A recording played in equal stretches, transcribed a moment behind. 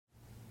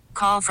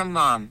call from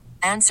mom.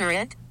 Answer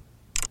it.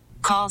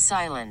 Call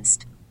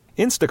silenced.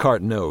 Instacart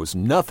knows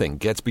nothing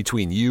gets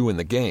between you and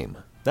the game.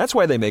 That's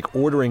why they make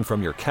ordering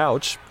from your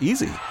couch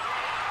easy.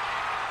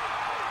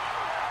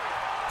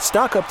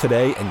 Stock up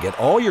today and get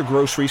all your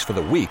groceries for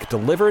the week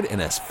delivered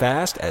in as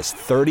fast as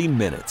 30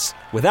 minutes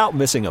without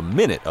missing a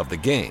minute of the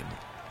game.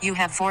 You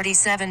have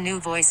 47 new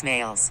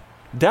voicemails.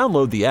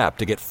 Download the app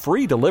to get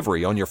free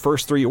delivery on your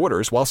first 3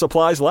 orders while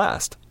supplies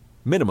last.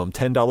 Minimum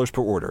 $10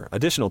 per order.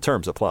 Additional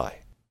terms apply.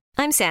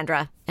 I'm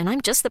Sandra, and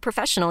I'm just the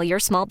professional your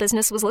small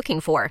business was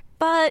looking for.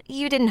 But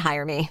you didn't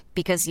hire me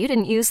because you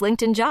didn't use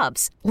LinkedIn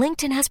Jobs.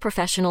 LinkedIn has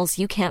professionals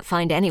you can't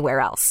find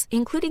anywhere else,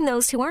 including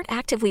those who aren't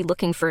actively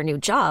looking for a new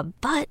job,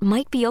 but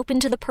might be open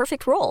to the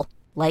perfect role,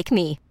 like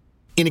me.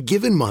 In a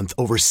given month,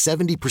 over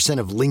 70%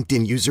 of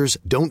LinkedIn users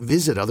don't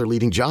visit other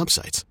leading job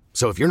sites.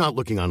 So if you're not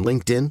looking on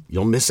LinkedIn,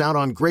 you'll miss out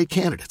on great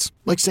candidates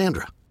like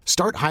Sandra.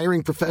 Start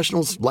hiring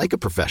professionals like a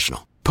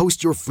professional.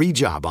 Post your free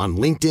job on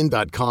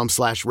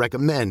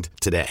linkedin.com/recommend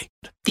today.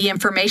 The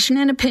information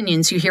and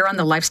opinions you hear on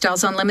the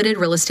Lifestyles Unlimited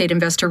Real Estate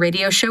Investor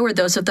Radio Show are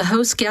those of the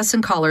hosts, guests,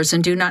 and callers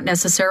and do not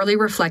necessarily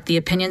reflect the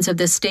opinions of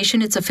this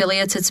station, its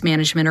affiliates, its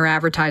management, or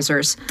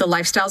advertisers. The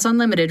Lifestyles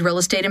Unlimited Real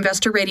Estate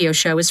Investor Radio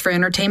Show is for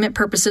entertainment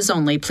purposes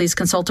only. Please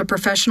consult a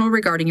professional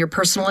regarding your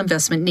personal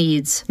investment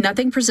needs.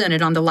 Nothing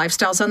presented on the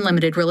Lifestyles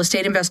Unlimited Real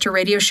Estate Investor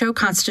Radio Show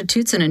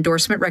constitutes an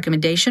endorsement,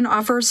 recommendation,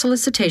 offer, or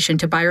solicitation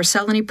to buy or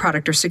sell any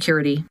product or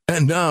security.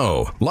 And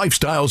now,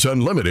 Lifestyles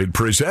Unlimited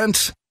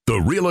presents the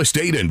Real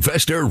Estate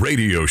Investor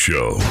Radio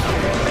Show.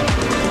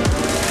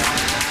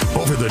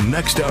 Over the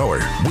next hour,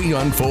 we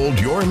unfold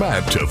your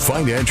map to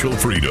financial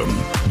freedom.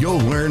 You'll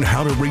learn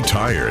how to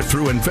retire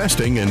through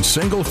investing in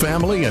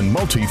single-family and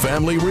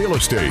multifamily real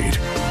estate.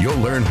 You'll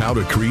learn how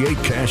to create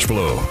cash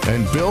flow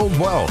and build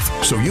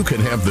wealth so you can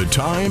have the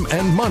time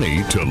and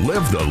money to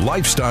live the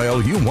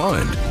lifestyle you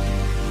want.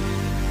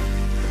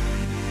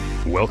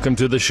 Welcome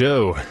to the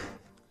show.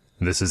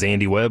 This is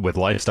Andy Webb with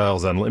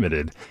Lifestyles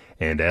Unlimited,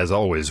 and as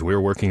always,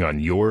 we're working on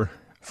your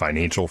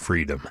financial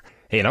freedom.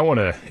 Hey, and I want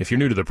to, if you're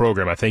new to the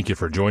program, I thank you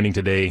for joining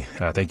today.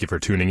 Thank you for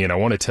tuning in. I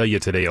want to tell you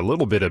today a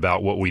little bit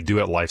about what we do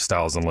at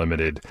Lifestyles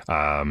Unlimited.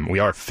 We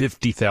are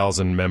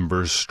 50,000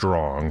 members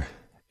strong,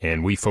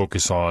 and we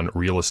focus on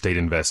real estate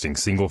investing,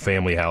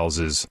 single-family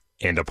houses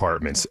and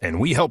apartments, and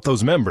we help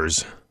those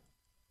members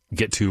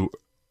get to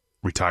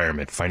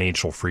retirement,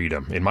 financial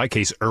freedom. In my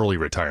case, early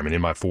retirement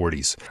in my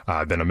 40s.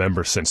 I've been a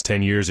member since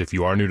 10 years. If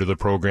you are new to the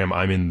program,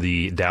 I'm in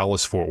the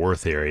Dallas-Fort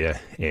Worth area.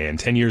 And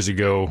 10 years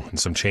ago, and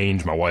some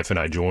change, my wife and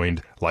I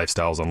joined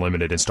Lifestyles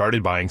Unlimited and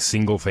started buying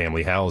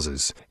single-family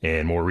houses.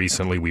 And more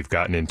recently, we've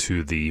gotten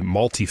into the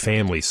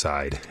multifamily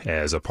side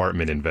as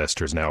apartment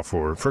investors now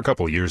for a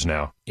couple of years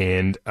now.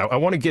 And I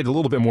want to get a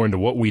little bit more into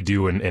what we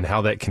do and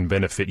how that can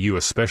benefit you,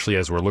 especially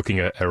as we're looking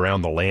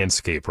around the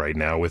landscape right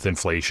now with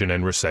inflation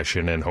and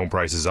recession and home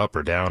prices up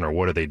or down, or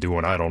what are they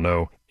doing? I don't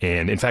know.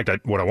 And in fact,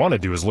 what I want to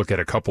do is look at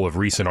a couple of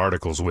recent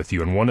articles with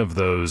you. And one of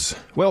those,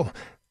 well,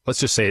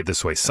 let's just say it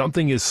this way.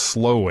 Something is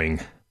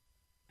slowing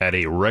at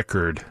a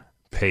record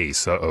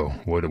pace.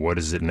 What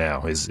is it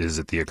now? Is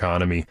it the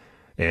economy?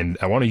 And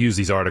I want to use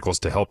these articles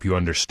to help you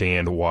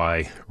understand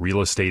why real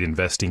estate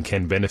investing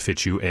can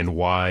benefit you and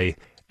why,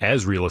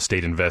 as real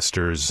estate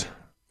investors,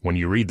 when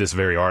you read this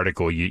very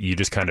article, you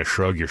just kind of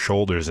shrug your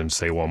shoulders and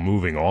say, well,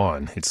 moving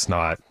on, it's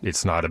not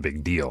a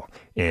big deal.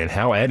 And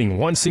how adding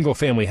one single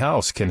family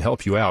house can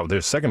help you out.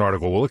 The second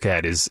article we'll look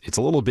at it's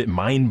a little bit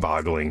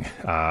mind-boggling.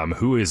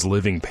 Who is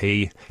living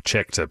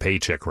paycheck to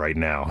paycheck right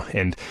now?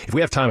 And if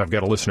we have time, I've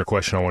got a listener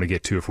question I want to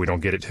get to. If we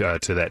don't get it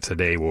to that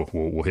today,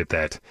 we'll hit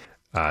that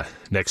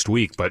next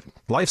week. But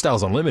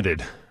Lifestyles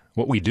Unlimited,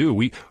 what we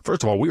do,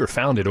 first of all, we were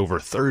founded over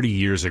 30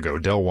 years ago.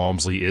 Del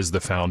Walmsley is the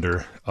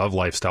founder of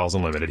Lifestyles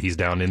Unlimited. He's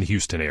down in the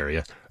Houston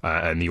area,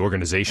 and the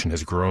organization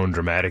has grown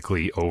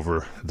dramatically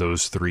over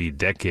those 3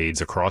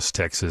 decades across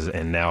Texas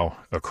and now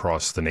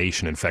across the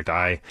nation. In fact,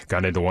 I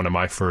got into one of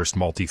my first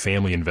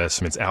multifamily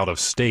investments out of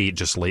state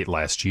just late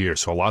last year,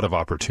 so a lot of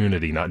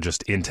opportunity, not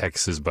just in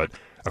Texas, but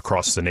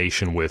across the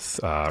nation with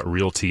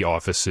realty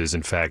offices,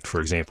 in fact,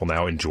 for example,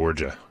 now in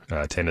Georgia,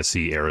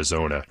 Tennessee,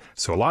 Arizona.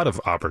 So a lot of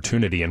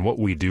opportunity, and what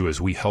we do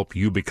is we help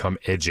you become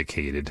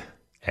educated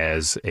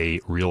as a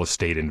real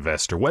estate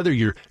investor, whether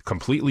you're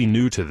completely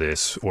new to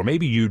this or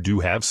maybe you do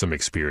have some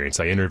experience.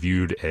 I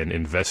interviewed an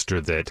investor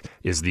that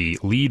is the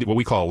lead, what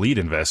we call a lead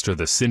investor,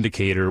 the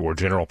syndicator or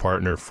general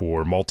partner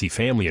for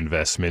multifamily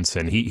investments.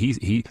 And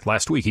he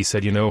last week, he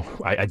said,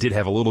 I did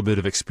have a little bit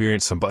of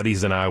experience. Some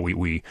buddies and I,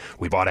 we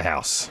bought a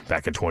house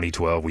back in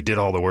 2012. We did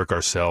all the work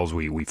ourselves.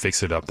 We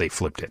fixed it up. They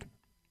flipped it,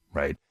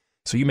 right?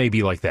 So you may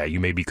be like that. You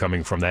may be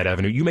coming from that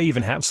avenue. You may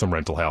even have some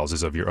rental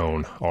houses of your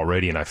own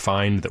already. And I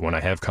find that when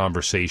I have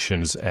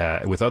conversations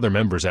with other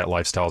members at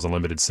Lifestyles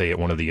Unlimited, say at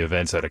one of the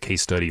events, at a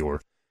case study or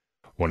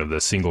one of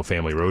the single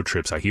family road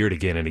trips, I hear it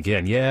again and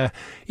again. Yeah,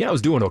 I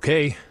was doing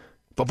okay.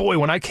 But boy,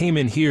 when I came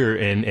in here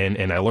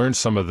and I learned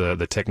some of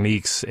the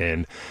techniques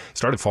and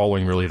started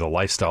following really the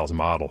Lifestyles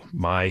model,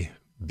 my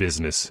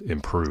business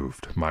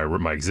improved. My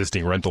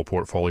existing rental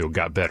portfolio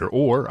got better.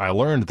 Or I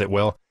learned that,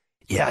 well,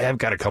 yeah, I've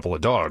got a couple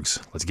of dogs.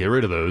 Let's get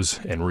rid of those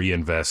and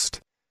reinvest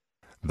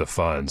the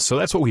funds. So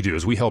that's what we do,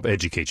 is we help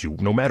educate you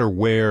no matter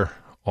where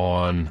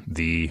on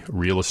the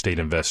real estate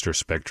investor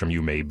spectrum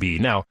you may be.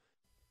 Now,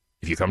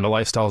 if you come to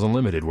Lifestyles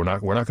Unlimited, we're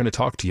not going to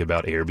talk to you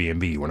about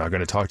Airbnb. We're not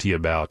going to talk to you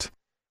about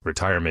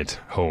retirement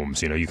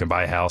homes. You can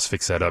buy a house,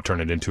 fix that up,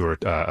 turn it into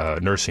a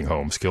nursing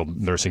home, skilled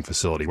nursing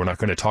facility. We're not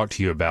going to talk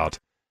to you about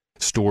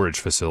storage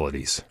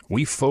facilities.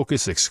 We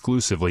focus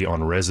exclusively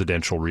on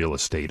residential real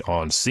estate,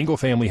 on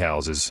single-family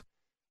houses,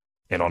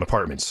 and on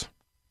apartments.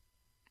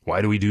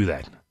 Why do we do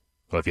that?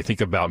 Well, if you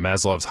think about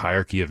Maslow's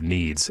hierarchy of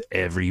needs,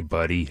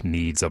 everybody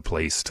needs a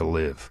place to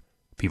live.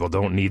 People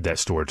don't need that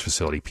storage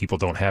facility. People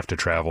don't have to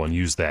travel and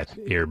use that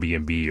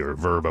Airbnb or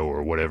Vrbo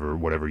or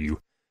whatever you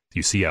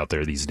see out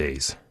there these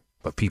days.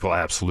 But people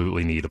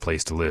absolutely need a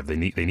place to live. They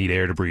need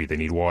air to breathe. They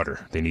need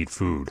water. They need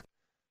food,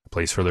 a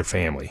place for their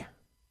family.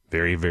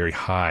 Very, very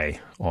high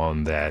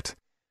on that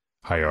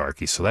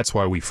hierarchy. So that's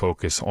why we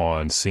focus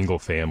on single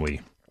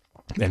family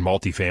and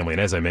multifamily.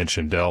 And as I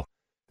mentioned, Del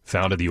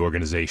founded the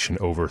organization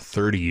over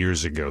 30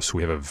 years ago. So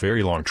we have a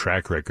very long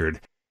track record.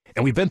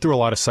 And we've been through a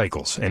lot of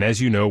cycles. And as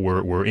you know,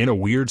 we're in a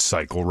weird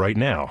cycle right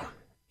now.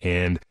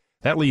 And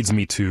that leads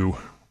me to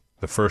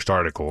the first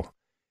article.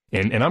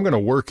 And I'm going to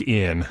work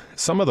in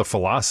some of the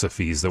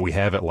philosophies that we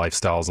have at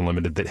Lifestyles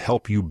Unlimited that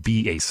help you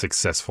be a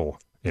successful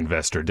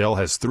investor. Del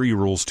has 3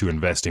 rules to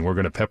investing. We're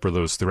going to pepper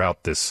those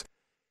throughout this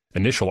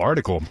initial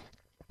article.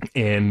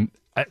 And,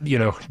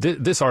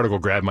 this article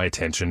grabbed my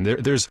attention.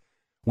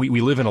 We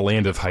live in a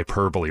land of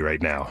hyperbole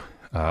right now.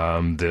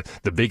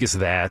 The biggest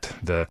that,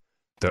 the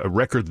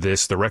record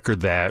this, the record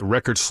that,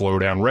 record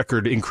slowdown,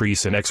 record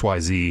increase in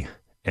XYZ.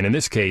 And in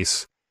this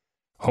case,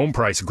 home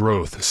price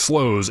growth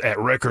slows at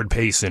record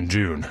pace in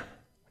June.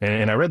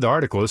 And I read the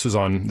article. This was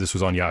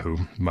on Yahoo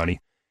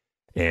Money,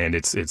 and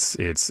it's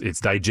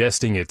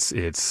digesting,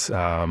 it's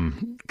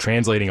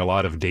translating a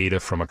lot of data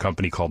from a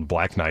company called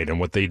Black Knight, and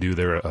what they do,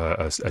 they're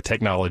a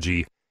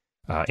technology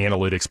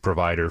analytics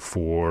provider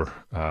for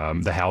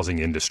the housing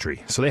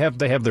industry. So they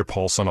have their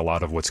pulse on a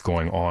lot of what's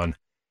going on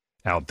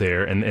out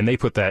there, and they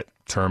put that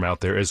term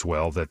out there as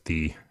well, that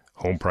the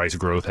home price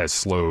growth has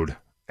slowed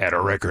at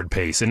a record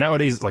pace. And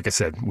nowadays, like I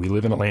said, we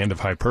live in a land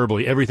of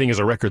hyperbole. Everything is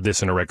a record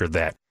this and a record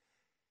that.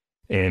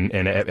 And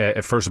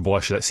at first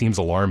blush, that seems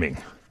alarming.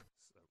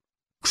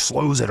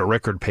 Slows at a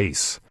record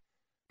pace.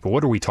 But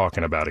what are we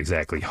talking about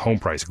exactly? Home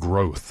price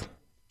growth,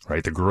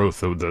 right? The growth,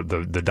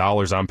 the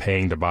dollars I'm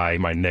paying to buy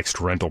my next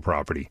rental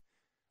property.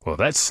 Well, if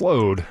that's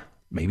slowed,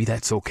 maybe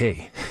that's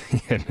okay.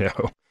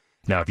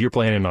 Now, if you're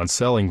planning on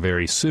selling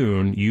very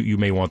soon, you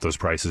may want those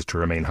prices to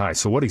remain high.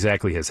 So what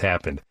exactly has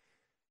happened?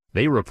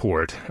 They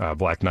report,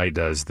 Black Knight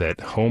does, that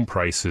home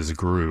prices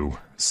grew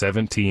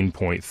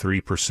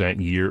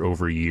 17.3% year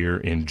over year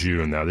in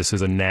June. Now, this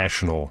is a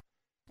national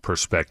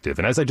perspective.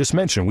 And as I just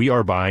mentioned, we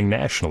are buying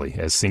nationally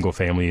as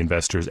single-family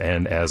investors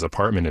and as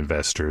apartment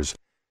investors.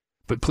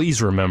 But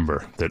please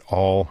remember that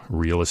all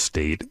real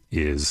estate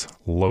is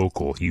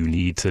local. You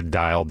need to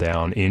dial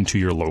down into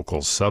your local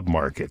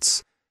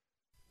submarkets.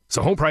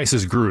 So home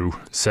prices grew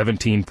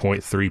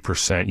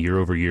 17.3% year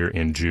over year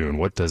in June.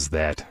 What does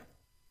that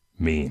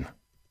mean?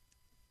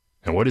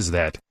 And what is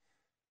that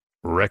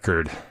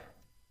record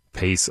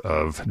pace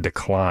of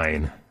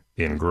decline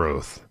in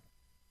growth?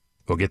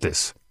 Well, get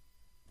this.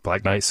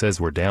 Black Knight says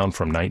we're down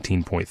from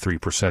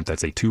 19.3%.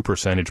 That's a 2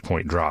 percentage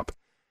point drop,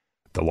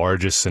 the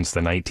largest since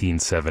the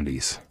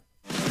 1970s.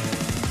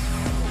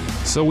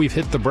 So we've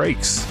hit the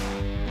brakes.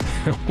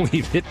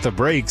 We've hit the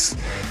brakes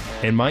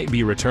and might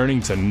be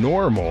returning to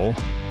normal.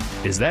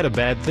 Is that a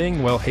bad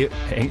thing? Well,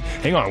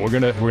 hang on. We're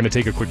gonna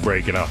take a quick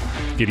break, and I'll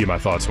give you my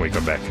thoughts when we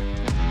come back.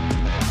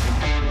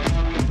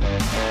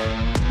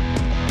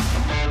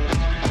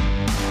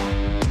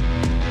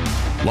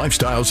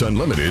 Lifestyles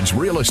Unlimited's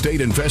Real Estate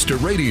Investor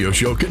Radio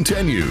Show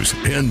continues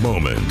in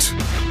moments.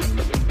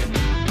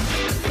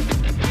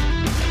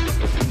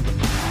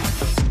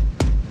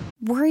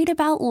 Worried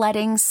about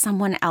letting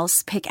someone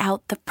else pick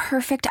out the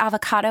perfect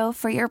avocado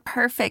for your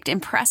perfect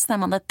impress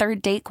them on the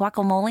third date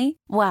guacamole?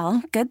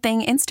 Well, good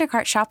thing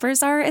Instacart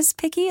shoppers are as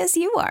picky as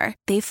you are.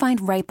 They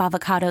find ripe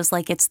avocados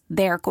like it's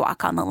their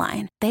guac on the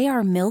line. They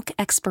are milk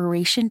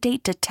expiration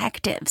date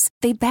detectives.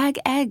 They bag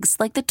eggs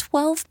like the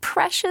 12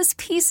 precious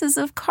pieces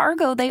of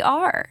cargo they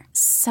are.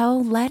 So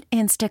let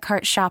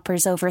Instacart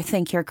shoppers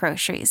overthink your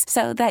groceries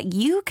so that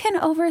you can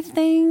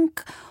overthink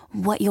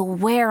what you'll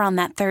wear on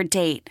that third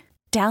date.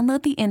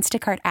 Download the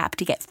Instacart app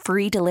to get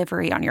free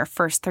delivery on your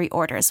first 3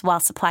 orders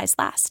while supplies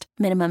last.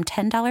 Minimum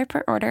 $10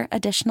 per order.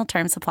 Additional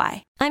terms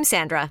apply. I'm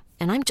Sandra,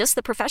 and I'm just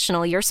the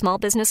professional your small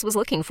business was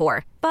looking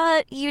for.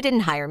 But you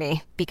didn't hire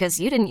me because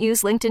you didn't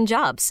use LinkedIn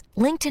Jobs.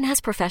 LinkedIn has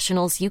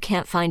professionals you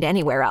can't find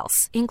anywhere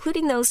else,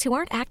 including those who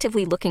aren't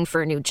actively looking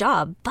for a new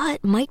job,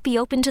 but might be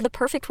open to the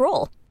perfect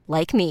role,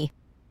 like me.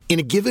 In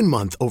a given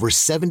month, over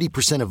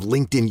 70% of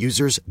LinkedIn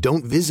users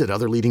don't visit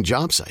other leading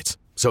job sites.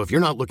 So if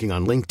you're not looking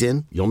on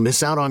LinkedIn, you'll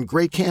miss out on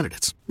great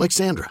candidates like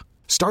Sandra.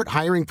 Start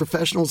hiring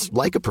professionals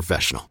like a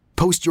professional.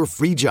 Post your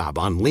free job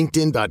on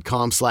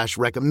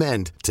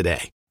linkedin.com/recommend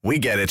today. We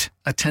get it.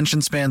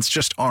 Attention spans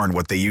just aren't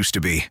what they used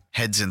to be.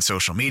 Heads in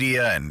social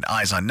media and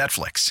eyes on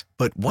Netflix.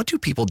 But what do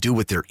people do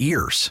with their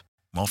ears?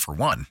 Well, for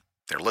one,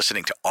 they're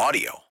listening to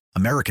audio.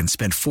 Americans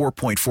spend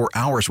 4.4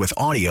 hours with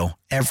audio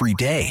every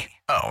day.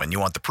 Oh, and you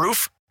want the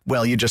proof?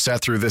 Well, you just sat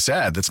through this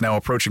ad that's now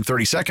approaching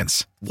 30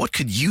 seconds. What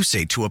could you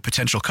say to a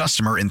potential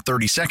customer in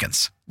 30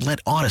 seconds? Let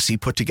Odyssey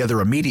put together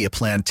a media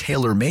plan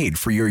tailor-made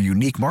for your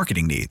unique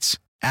marketing needs.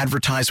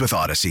 Advertise with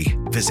Odyssey.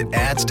 Visit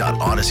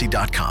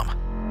ads.odyssey.com.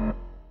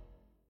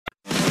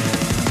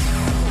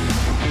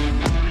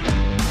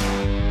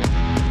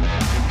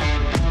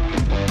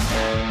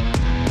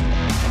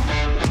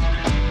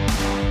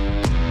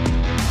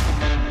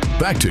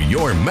 Back to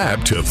your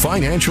map to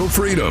financial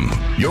freedom.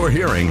 You're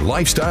hearing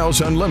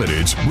Lifestyles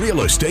Unlimited's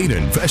Real Estate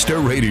Investor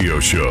Radio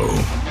Show.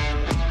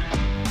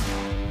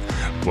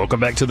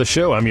 Welcome back to the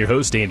show. I'm your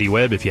host, Andy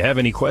Webb. If you have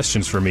any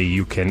questions for me,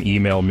 you can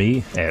email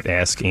me at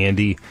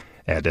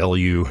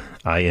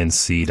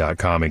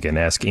askandy@luinc.com. Again,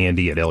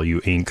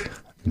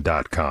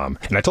 askandy@luinc.com.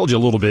 And I told you a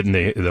little bit in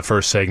the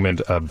first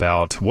segment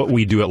about what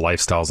we do at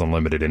Lifestyles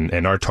Unlimited,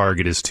 and our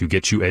target is to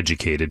get you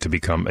educated to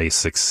become a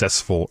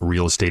successful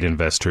real estate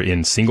investor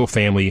in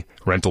single-family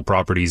rental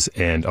properties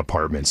and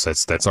apartments.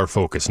 That's our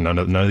focus. None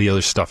of the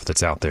other stuff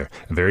that's out there.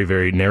 A very,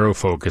 very narrow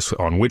focus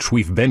on which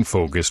we've been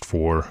focused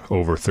for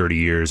over 30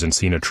 years and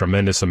seen a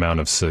tremendous amount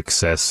of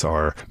success.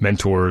 Our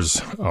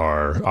mentors,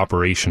 our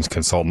operations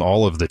consultant,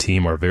 all of the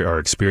team are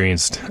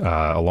experienced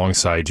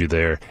alongside you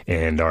there,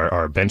 and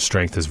our bench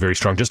strength is very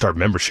strong. Just our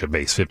membership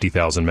base,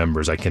 50,000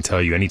 members. I can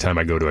tell you anytime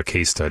I go to a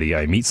case study,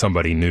 I meet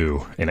somebody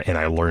new and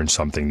I learn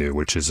something new,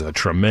 which is a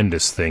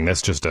tremendous thing.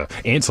 That's just an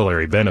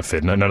ancillary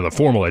benefit. None of the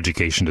formal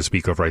education to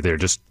speak of right there,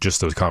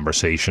 just those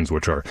conversations,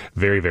 which are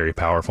very, very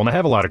powerful. And I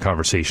have a lot of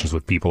conversations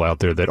with people out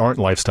there that aren't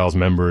Lifestyles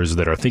members,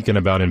 that are thinking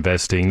about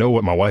investing, know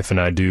what my wife and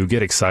I do,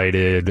 get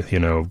excited,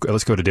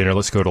 let's go to dinner,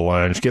 let's go to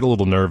lunch, get a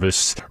little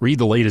nervous, read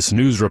the latest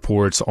news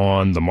reports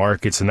on the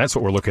markets. And that's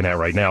what we're looking at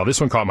right now. This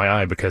one caught my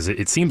eye because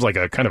it seems like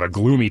a kind of a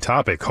gloomy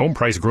topic. Home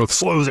price growth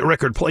slows at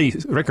record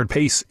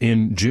pace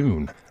in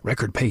June.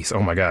 Record pace.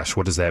 Oh my gosh,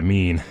 what does that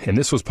mean? And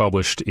this was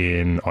published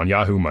on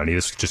Yahoo Money.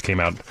 This just came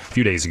out a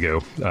few days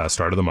ago,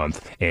 start of the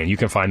month. And you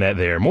can find that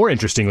there. More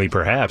interestingly,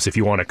 perhaps, if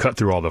you want to cut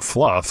through all the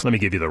fluff, let me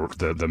give you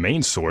the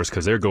main source,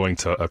 because they're going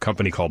to a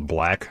company called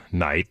Black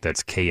Knight.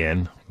 That's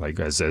KN, like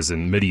as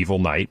in medieval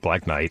knight,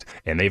 Black Knight.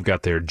 And they've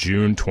got their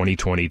June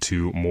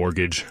 2022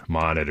 mortgage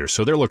monitor.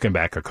 So they're looking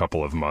back a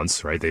couple of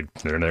months, right?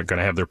 They're not going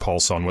to have their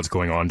pulse on what's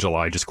going on in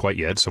July just quite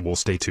yet. So we'll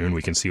stay tuned.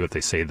 We can see what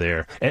they say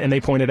there. And they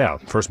pointed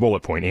out, first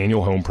bullet point,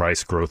 annual home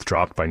price growth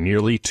dropped by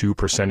nearly 2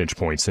 percentage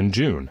points in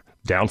June,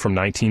 down from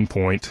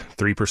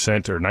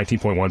 19.3% or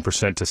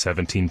 19.1% to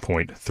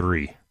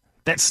 17.3%.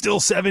 That's still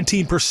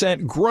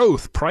 17%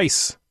 growth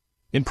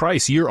in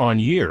price year on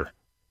year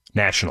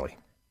nationally.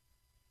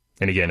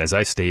 And again, as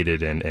I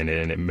stated, and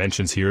it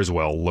mentions here as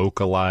well,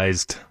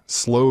 localized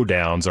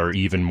slowdowns are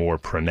even more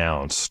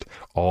pronounced.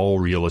 All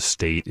real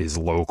estate is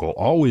local.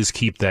 Always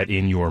keep that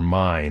in your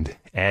mind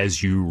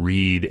as you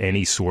read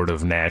any sort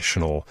of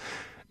national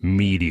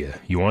media.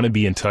 You want to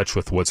be in touch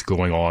with what's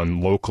going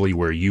on locally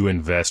where you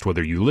invest,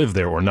 whether you live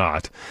there or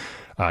not.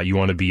 You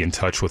want to be in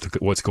touch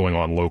with what's going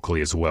on locally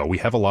as well. We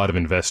have a lot of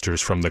investors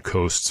from the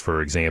coasts,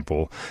 for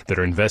example, that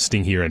are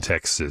investing here in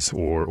Texas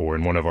or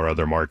in one of our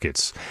other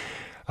markets.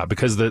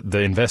 Because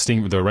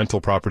the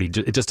rental property,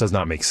 it just does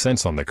not make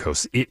sense on the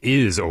coast. It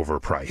is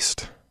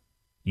overpriced.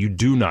 You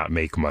do not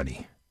make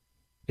money.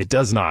 It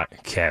does not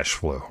cash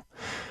flow.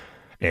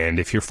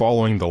 And if you're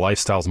following the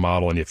Lifestyles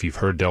model, and if you've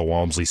heard Del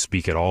Walmsley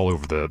speak at all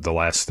over the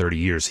last 30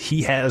 years,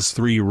 he has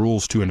 3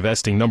 rules to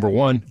investing. Number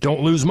 1,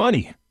 don't lose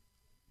money.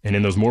 And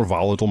in those more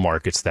volatile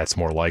markets, that's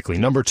more likely.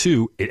 Number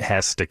 2, it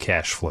has to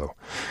cash flow.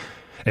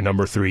 And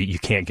number 3, you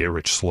can't get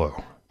rich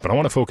slow. But I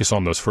want to focus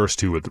on those first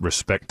 2 with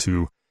respect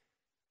to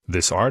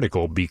this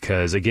article,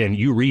 because again,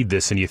 you read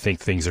this and you think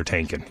things are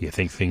tanking. You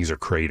think things are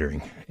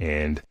cratering.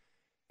 And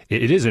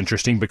it is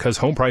interesting because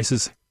home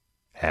prices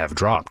have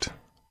dropped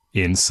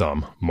in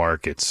some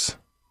markets.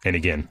 And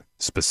again,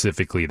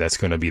 specifically, that's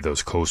going to be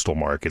those coastal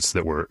markets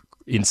that were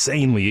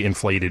insanely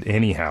inflated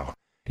anyhow.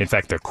 In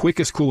fact, the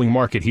quickest cooling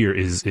market here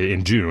is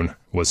in June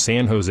was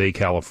San Jose,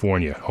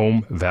 California.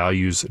 Home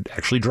values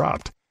actually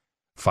dropped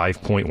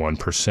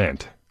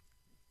 5.1%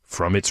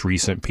 from its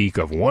recent peak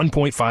of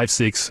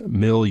 $1.56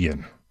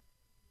 million.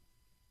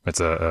 That's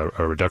a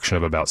reduction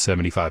of about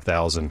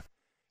 $75,000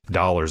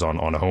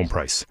 on a home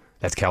price.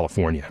 That's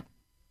California.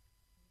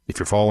 If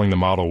you're following the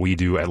model we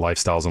do at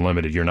Lifestyles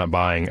Unlimited, you're not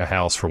buying a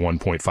house for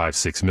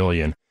 $1.56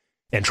 million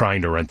and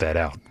trying to rent that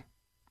out.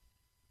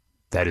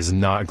 That is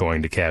not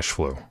going to cash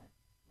flow.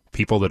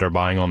 People that are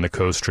buying on the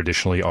coast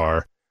traditionally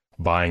are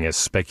buying as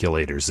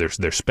speculators.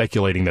 They're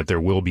speculating that there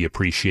will be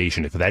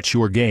appreciation. If that's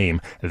your game,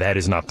 that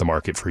is not the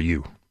market for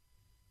you.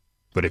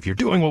 But if you're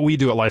doing what we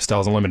do at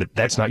Lifestyles Unlimited,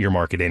 that's not your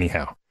market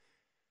anyhow.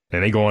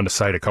 And they go on to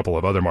cite a couple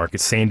of other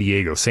markets: San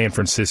Diego, San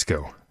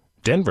Francisco,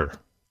 Denver.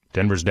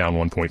 Denver's down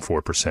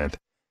 1.4%.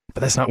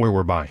 But that's not where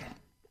we're buying.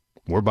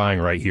 We're buying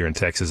right here in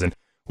Texas. And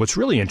what's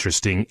really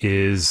interesting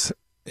is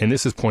and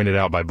this is pointed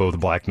out by both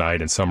Black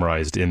Knight and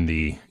summarized in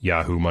the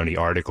Yahoo Money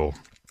article,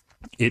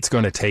 it's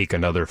going to take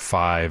another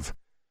 5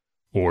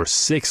 or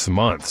 6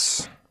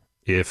 months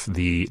if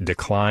the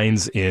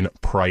declines in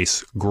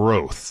price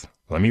growth,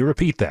 let me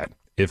repeat that,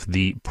 if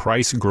the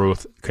price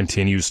growth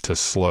continues to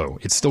slow.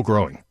 It's still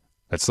growing.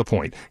 That's the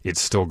point.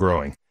 It's still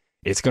growing.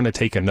 It's going to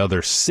take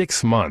another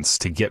 6 months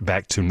to get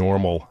back to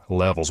normal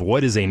levels.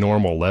 What is a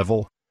normal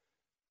level?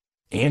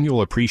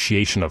 Annual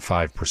appreciation of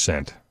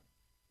 5%.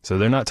 So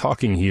they're not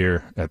talking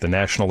here at the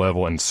national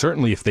level, and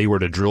certainly if they were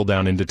to drill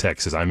down into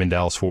Texas, I'm in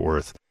Dallas-Fort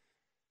Worth,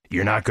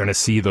 you're not going to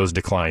see those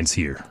declines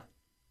here.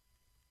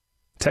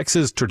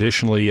 Texas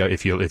traditionally,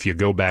 if you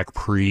go back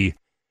pre-COVID,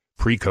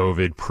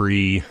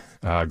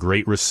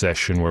 Great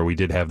Recession, where we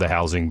did have the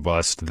housing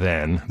bust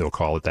then, they'll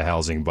call it the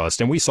housing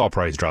bust, and we saw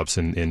price drops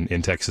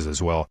in Texas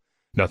as well.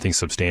 Nothing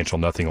substantial,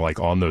 nothing like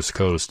on those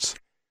coasts.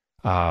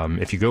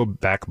 If you go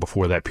back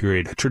before that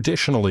period,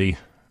 traditionally,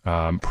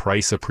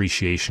 price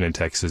appreciation in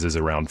Texas is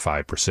around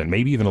 5%,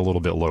 maybe even a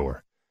little bit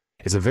lower.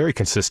 It's a very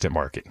consistent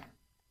market.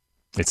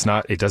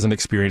 It doesn't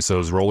experience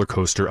those roller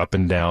coaster up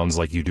and downs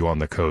like you do on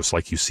the coast,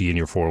 like you see in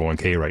your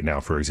 401k right now,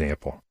 for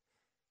example.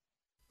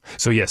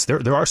 So yes,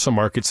 there are some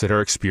markets that are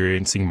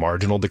experiencing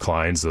marginal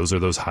declines. Those are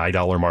those high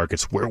dollar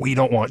markets where we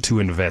don't want to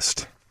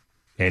invest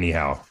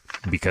anyhow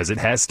because it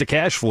has to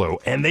cash flow,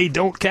 and they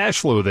don't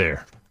cash flow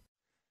there.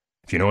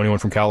 If you know anyone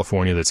from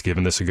California that's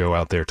given this a go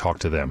out there, talk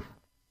to them.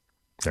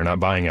 They're not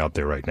buying out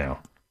there right now.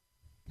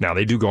 Now,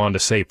 they do go on to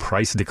say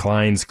price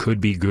declines could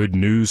be good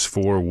news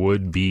for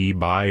would-be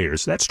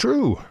buyers. That's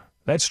true.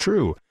 That's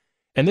true.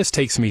 And this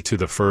takes me to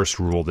the first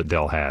rule that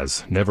Dell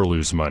has: never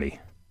lose money.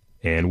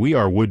 And we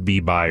are would-be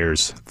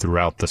buyers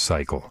throughout the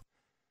cycle.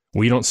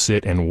 We don't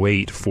sit and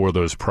wait for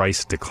those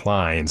price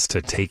declines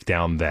to take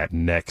down that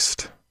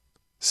next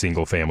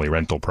single-family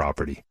rental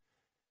property,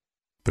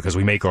 because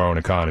we make our own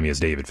economy, as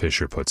David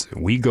Fisher puts it.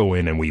 We go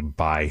in and we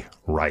buy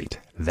right.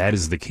 That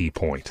is the key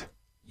point.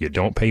 You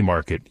don't pay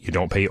market, you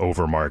don't pay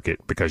over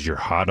market because you're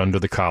hot under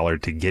the collar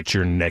to get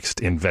your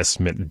next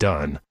investment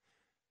done.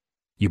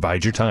 You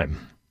bide your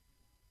time.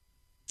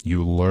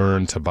 You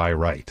learn to buy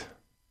right.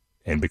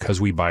 And because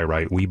we buy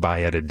right, we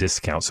buy at a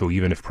discount. So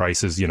even if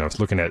prices,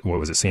 looking at,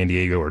 San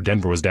Diego or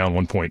Denver was down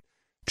 1 point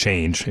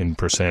change in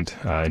percent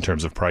in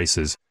terms of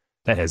prices,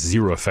 that has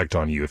zero effect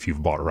on you if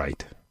you've bought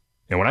right.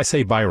 And when I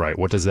say buy right,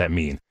 what does that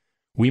mean?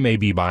 We may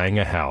be buying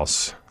a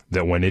house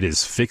that when it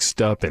is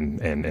fixed up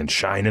and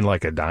shining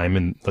like a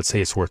diamond, let's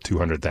say it's worth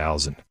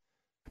 $200,000,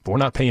 but we're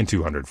not paying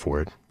 $200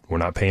 for it. We're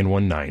not paying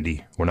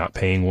 $190. We're not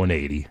paying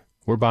 $180.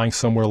 We're buying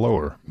somewhere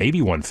lower, maybe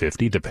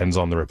 $150, depends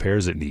on the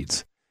repairs it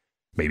needs.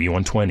 Maybe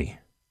 $120.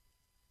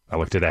 I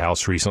looked at a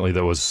house recently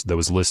that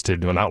was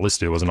listed, well, not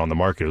listed, it wasn't on the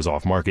market, it was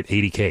off market,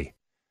 $80K.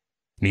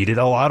 Needed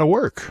a lot of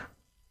work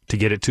to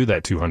get it to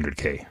that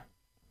 $200K.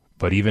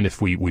 But even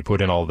if we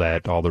put in all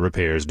the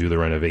repairs, do the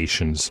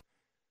renovations,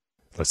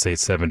 let's say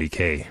it's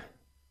 $70K,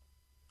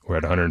 we're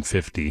at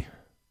 $150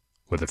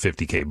 with a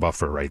 $50K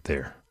buffer right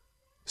there.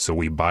 So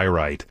we buy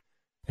right,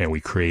 and we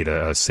create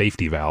a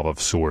safety valve of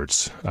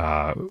sorts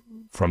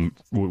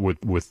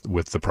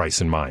with the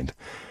price in mind.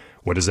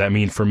 What does that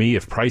mean for me?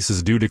 If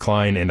prices do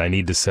decline and I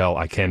need to sell,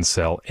 I can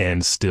sell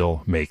and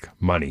still make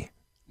money.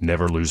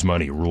 Never lose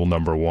money. Rule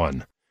number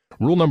 1.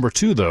 Rule number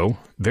 2, though,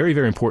 very,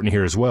 very important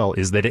here as well,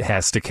 is that it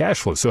has to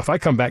cash flow. So if I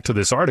come back to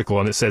this article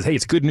and it says, hey,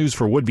 it's good news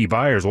for would-be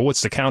buyers, well,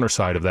 what's the counter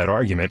side of that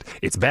argument?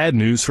 It's bad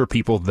news for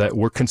people that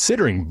were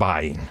considering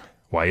buying.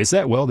 Why is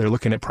that? Well, they're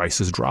looking at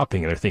prices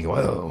dropping and they're thinking,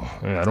 well,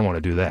 I don't want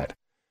to do that.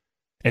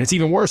 And it's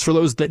even worse for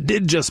those that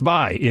did just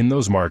buy in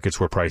those markets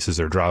where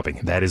prices are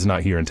dropping. That is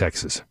not here in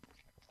Texas.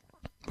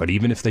 But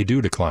even if they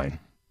do decline,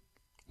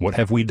 what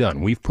have we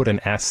done? We've put an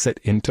asset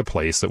into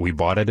place that we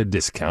bought at a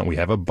discount. We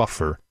have a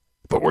buffer,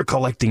 but we're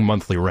collecting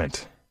monthly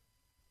rent.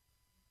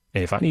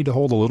 And if I need to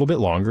hold a little bit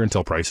longer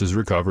until prices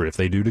recover, if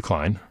they do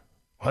decline,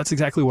 well, that's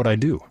exactly what I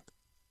do.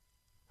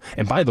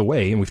 And by the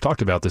way, and we've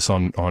talked about this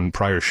on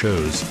prior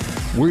shows,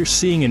 we're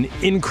seeing an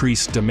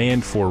increased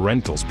demand for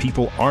rentals.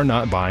 People are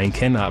not buying,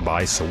 cannot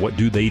buy, so what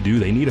do? They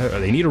need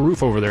a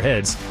roof over their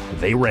heads.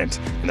 They rent,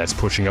 and that's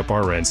pushing up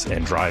our rents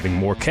and driving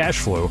more cash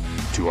flow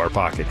to our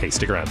pocket. Hey,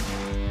 stick around.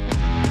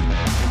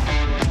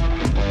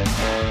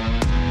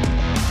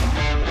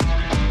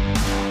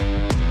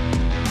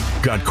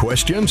 Got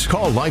questions?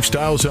 Call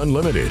Lifestyles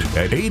Unlimited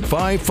at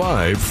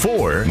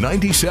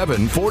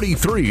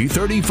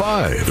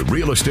 855-497-4335. The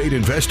Real Estate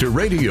Investor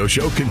Radio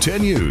Show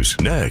continues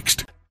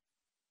next.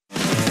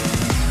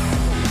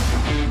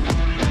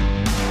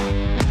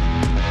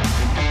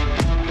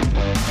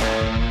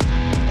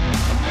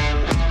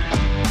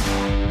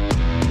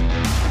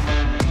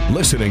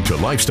 Listening to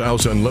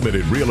Lifestyles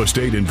Unlimited Real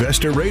Estate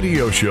Investor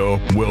Radio Show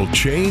will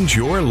change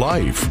your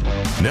life.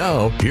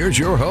 Now, here's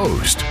your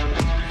host.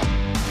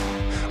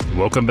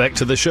 Welcome back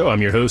to the show.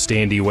 I'm your host,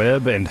 Andy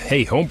Webb, and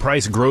hey, home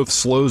price growth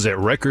slows at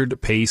record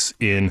pace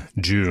in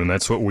June.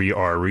 That's what we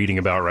are reading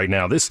about right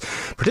now. This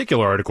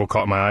particular article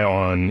caught my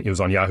eye it was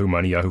on Yahoo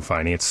Money, Yahoo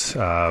Finance,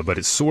 but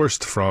it's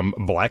sourced from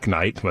Black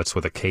Knight. That's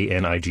with a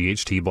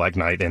Knight, Black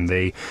Knight, and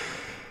they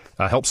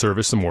help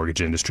service the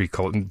mortgage industry,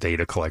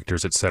 data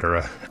collectors,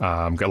 etc.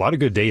 Got a lot of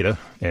good data,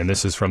 and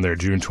this is from their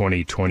June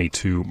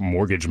 2022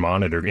 Mortgage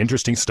Monitor.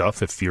 Interesting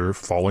stuff. If you're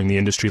following the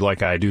industry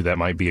like I do, that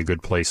might be a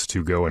good place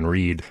to go and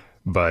read.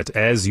 But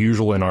as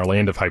usual in our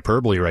land of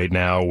hyperbole right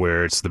now,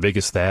 where it's the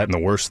biggest that and the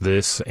worst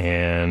this,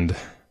 and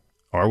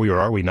are we or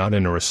are we not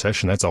in a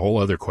recession? That's a whole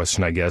other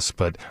question, I guess.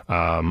 But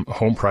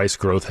home price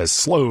growth has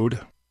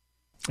slowed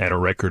at a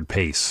record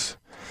pace.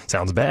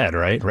 Sounds bad,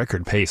 right?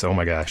 Record pace. Oh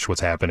my gosh,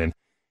 what's happening?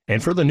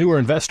 And for the newer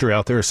investor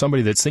out there, or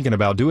somebody that's thinking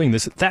about doing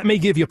this, that may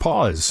give you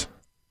pause.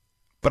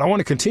 But I want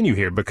to continue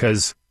here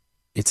because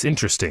it's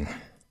interesting.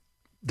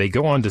 They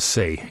go on to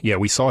say, yeah,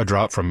 we saw a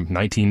drop from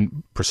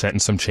 19%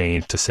 and some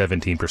change to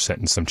 17%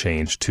 and some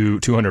change to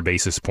 200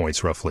 basis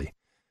points roughly.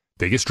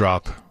 Biggest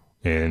drop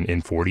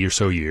in 40 or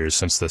so years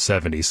since the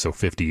 70s, so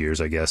 50 years,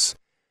 I guess.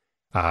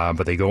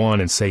 But they go on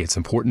and say it's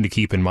important to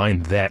keep in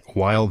mind that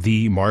while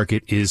the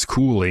market is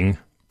cooling,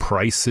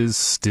 prices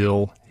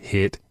still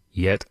hit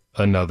yet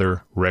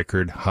another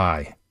record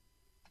high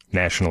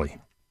nationally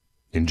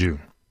in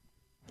June.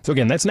 So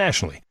again, that's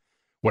nationally.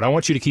 What I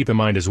want you to keep in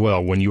mind as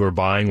well when you are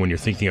buying, when you're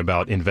thinking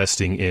about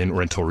investing in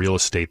rental real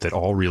estate, that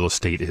all real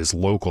estate is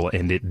local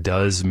and it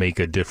does make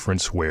a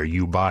difference where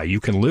you buy. You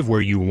can live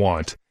where you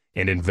want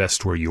and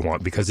invest where you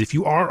want, because if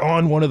you are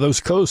on one of those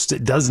coasts,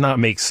 it does not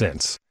make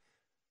sense.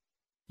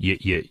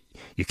 You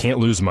can't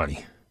lose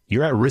money.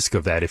 You're at risk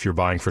of that if you're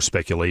buying for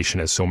speculation,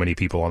 as so many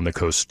people on the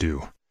coast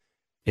do.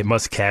 It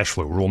must cash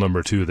flow, rule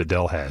number 2 that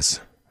Dell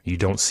has. You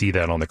don't see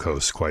that on the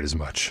coast quite as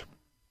much.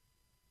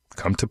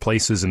 Come to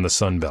places in the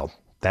Sun Belt.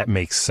 That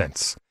makes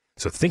sense.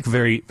 So think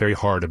very, very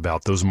hard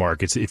about those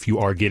markets. If you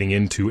are getting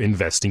into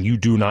investing, you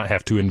do not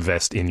have to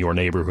invest in your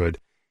neighborhood,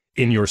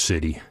 in your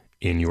city,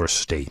 in your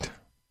state.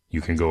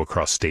 You can go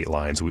across state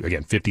lines.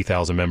 Again,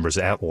 50,000 members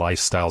at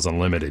Lifestyles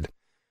Unlimited.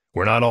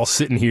 We're not all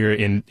sitting here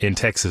in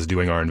Texas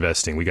doing our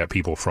investing. We got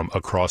people from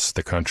across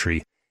the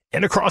country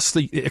and across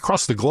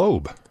the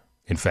globe,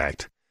 in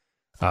fact.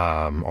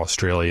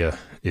 Australia,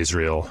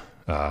 Israel,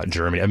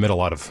 Germany. I met a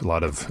lot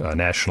of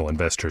national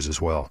investors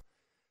as well.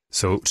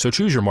 So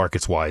choose your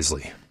markets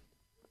wisely.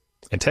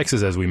 In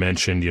Texas, as we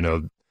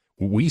mentioned,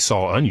 we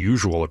saw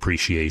unusual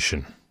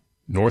appreciation,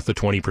 north of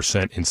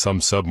 20% in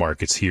some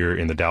submarkets here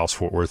in the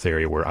Dallas-Fort Worth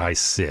area where I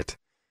sit,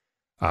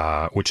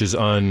 which is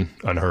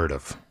unheard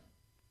of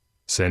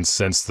since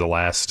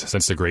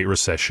the Great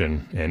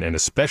Recession and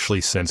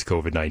especially since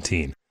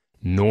COVID-19.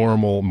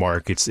 Normal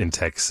markets in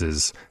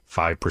Texas,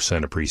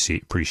 5%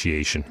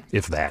 appreciation,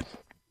 if that.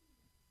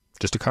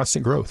 Just a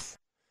constant growth.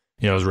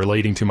 I was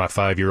relating to my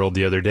 5-year-old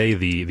the other day,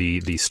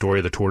 the story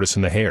of the tortoise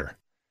and the hare.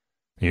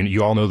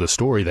 You all know the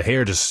story. The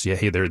hare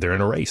they're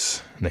in a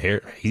race. And the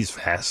hare, he's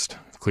fast,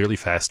 clearly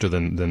faster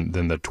than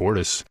the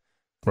tortoise.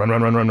 Run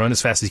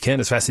as fast as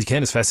he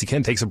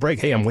can, takes a break.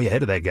 Hey, I'm way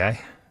ahead of that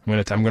guy.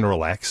 I'm gonna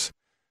relax.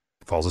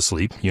 Falls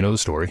asleep. You know the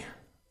story.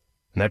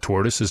 And that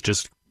tortoise is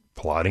just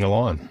plodding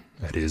along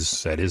at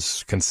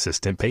his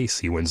consistent pace.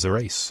 He wins the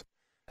race.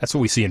 That's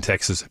what we see in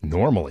Texas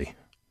normally.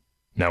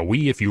 Now,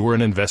 if you were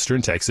an investor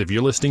in Texas, if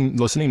you're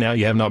listening now,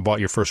 you have not bought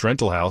your first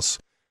rental house,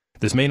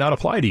 this may not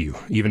apply to you,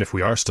 even if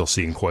we are still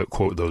seeing,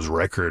 quote, those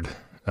record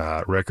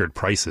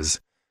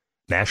prices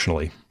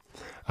nationally.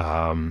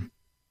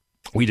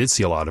 We did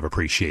see a lot of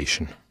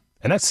appreciation.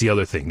 And that's the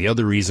other thing, the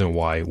other reason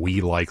why we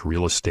like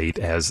real estate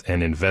as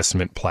an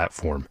investment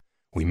platform.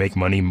 We make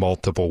money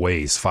multiple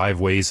ways,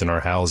 5 ways in our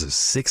houses,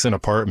 6 in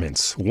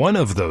apartments.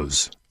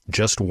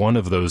 Just one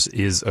of those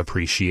is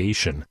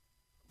appreciation.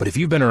 But if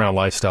you've been around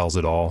Lifestyles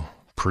at all,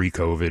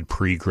 pre-COVID,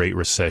 pre-Great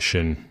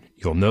Recession,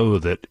 you'll know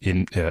that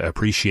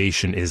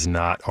appreciation is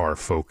not our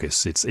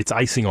focus. It's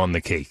icing on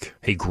the cake.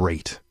 Hey,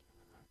 great.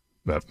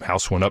 The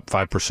house went up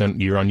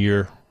 5% year on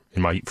year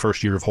in my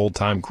first year of hold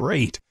time.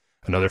 Great.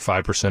 Another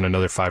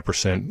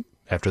 5%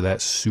 after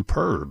that.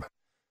 Superb.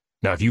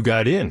 Now, if you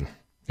got in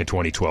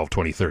 2012,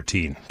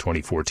 2013,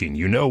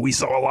 2014, we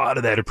saw a lot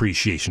of that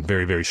appreciation,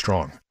 very, very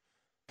strong.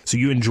 So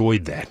you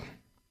enjoyed that.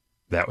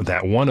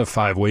 That one of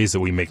 5 ways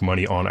that we make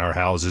money on our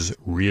houses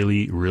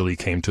really, really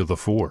came to the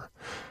fore.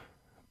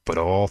 But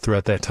all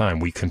throughout that time,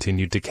 we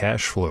continued to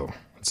cash flow.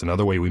 It's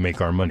another way we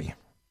make our money.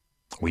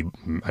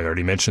 I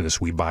already mentioned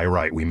this. We buy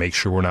right. We make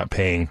sure we're not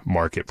paying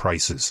market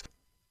prices.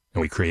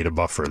 And we create a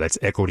buffer. That's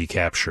equity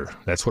capture.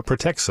 That's what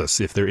protects us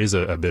if there is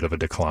a bit of a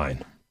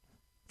decline.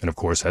 And of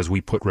course, as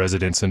we put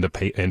residents into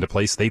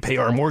place, they pay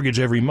our mortgage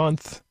every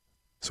month.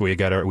 So we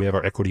have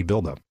our equity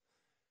buildup.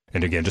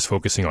 And again, just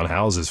focusing on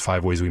houses,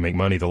 5 ways we make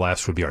money. The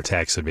last would be our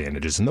tax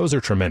advantages. And those are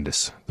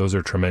tremendous. Those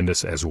are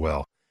tremendous as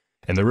well.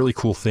 And the really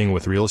cool thing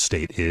with real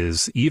estate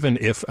is even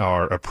if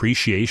our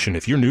appreciation,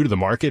 if you're new to the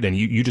market and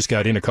you just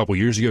got in a couple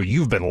years ago,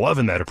 you've been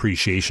loving that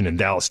appreciation in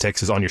Dallas,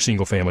 Texas on your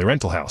single family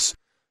rental house.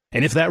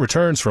 And if that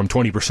returns from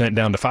 20%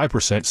 down to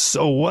 5%,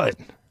 so what?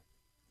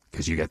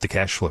 Because you got the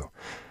cash flow.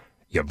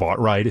 You bought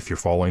right. If you're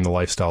following the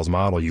Lifestyles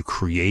model, you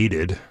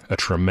created a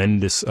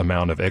tremendous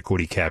amount of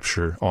equity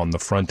capture on the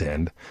front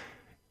end.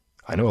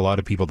 I know a lot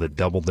of people that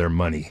doubled their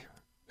money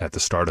at the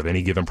start of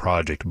any given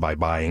project by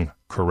buying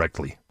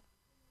correctly.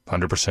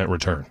 100%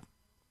 return.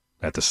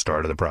 at the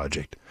start of the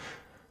project.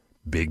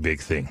 Big, big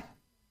thing.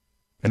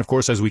 And of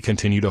course, as we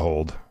continue to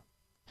hold,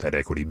 that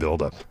equity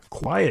buildup,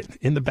 quiet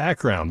in the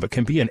background, but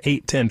can be an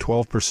 8, 10,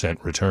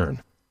 12%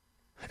 return.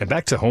 And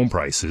back to home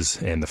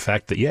prices and the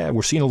fact that, yeah,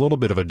 we're seeing a little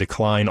bit of a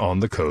decline on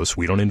the coast.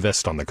 We don't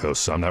invest on the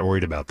coast, so I'm not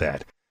worried about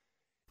that.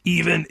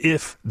 Even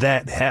if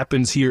that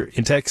happens here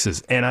in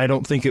Texas, and I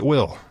don't think it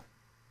will,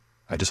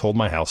 I just hold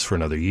my house for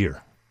another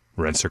year.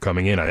 Rents are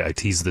coming in. I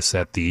teased this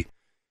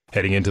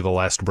heading into the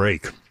last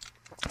break.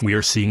 We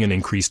are seeing an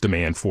increased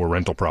demand for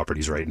rental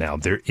properties right now.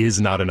 There is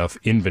not enough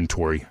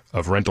inventory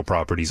of rental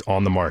properties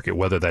on the market,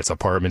 whether that's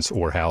apartments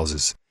or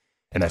houses,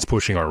 and that's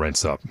pushing our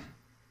rents up.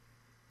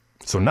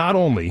 So not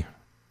only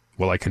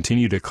will I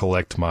continue to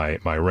collect my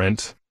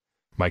rent,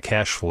 my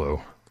cash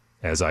flow,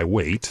 as I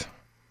wait,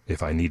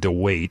 if I need to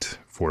wait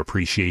for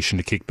appreciation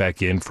to kick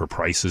back in, for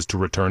prices to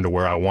return to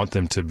where I want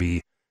them to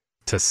be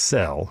to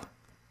sell,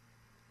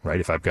 right?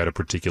 If I've got a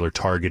particular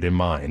target in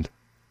mind,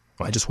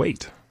 well, I just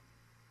wait.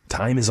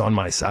 Time is on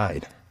my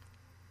side.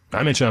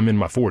 I mentioned I'm in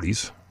my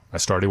 40s. I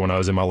started when I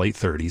was in my late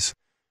 30s.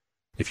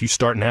 If you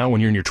start now when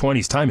you're in your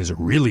 20s, time is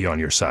really on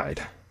your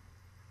side.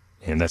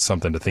 And that's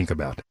something to think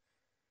about.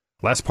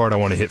 Last part I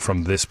want to hit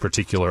from this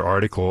particular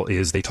article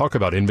is they talk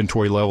about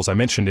inventory levels. I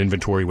mentioned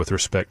inventory with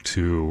respect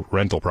to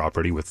rental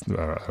property, with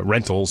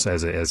rentals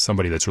as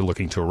somebody that's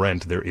looking to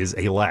rent. There is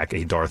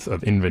a dearth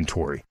of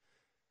inventory.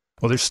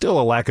 Well, there's still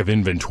a lack of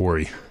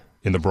inventory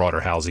in the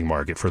broader housing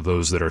market for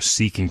those that are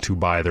seeking to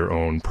buy their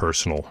own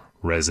personal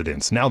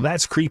residence. Now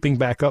that's creeping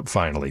back up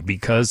finally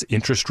because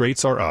interest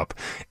rates are up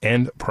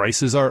and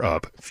prices are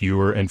up.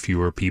 Fewer and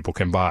fewer people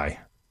can buy.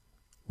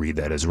 Read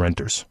that as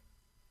renters.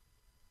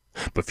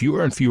 But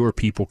fewer and fewer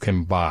people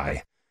can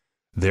buy.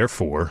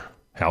 Therefore,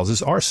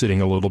 houses are sitting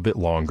a little bit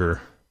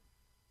longer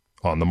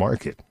on the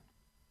market.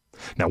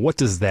 Now, what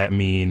does that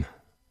mean,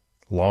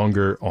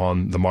 longer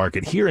on the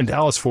market? Here in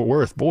Dallas-Fort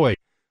Worth, boy,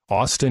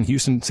 Austin,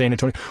 Houston, San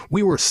Antonio,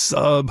 we were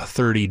sub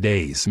 30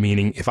 days,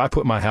 meaning if I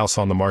put my house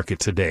on the market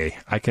today,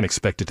 I can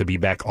expect it to be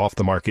back off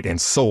the market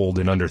and sold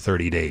in under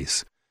 30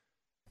 days.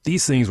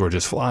 These things were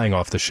just flying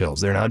off the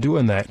shelves. They're not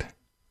doing that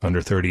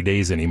under 30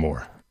 days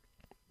anymore.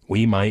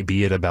 We might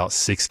be at about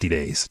 60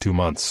 days, 2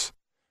 months.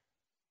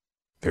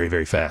 Very,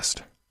 very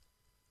fast.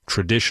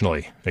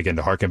 Traditionally, again,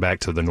 to harken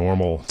back to the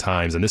normal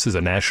times, and this is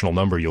a national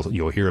number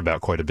you'll hear about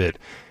quite a bit,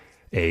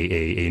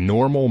 a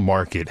normal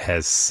market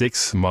has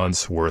 6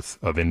 months worth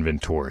of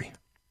inventory.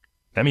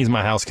 That means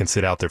my house can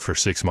sit out there for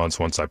 6 months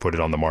once I put it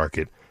on the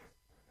market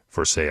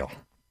for sale.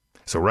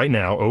 So right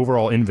now,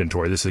 overall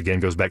inventory, this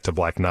again goes back to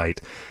Black Knight,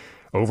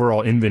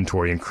 overall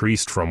inventory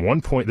increased from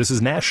this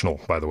is national,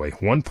 by the way,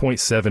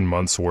 1.7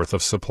 months worth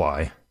of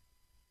supply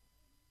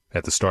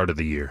at the start of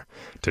the year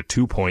to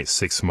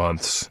 2.6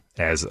 months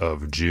as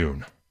of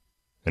June.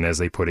 And as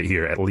they put it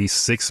here, at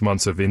least 6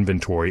 months of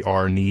inventory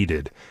are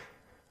needed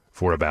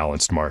for a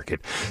balanced market.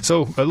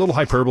 So a little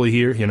hyperbole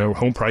here,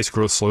 home price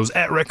growth slows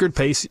at record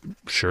pace.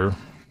 Sure,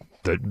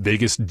 the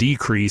biggest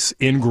decrease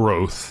in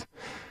growth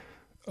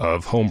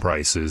of home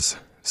prices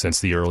since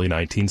the early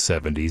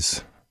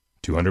 1970s.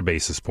 200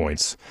 basis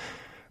points,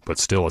 but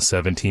still a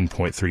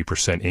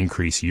 17.3%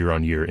 increase year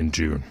on year in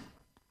June.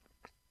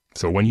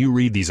 So when you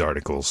read these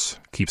articles,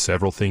 keep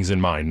several things in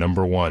mind.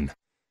 Number one,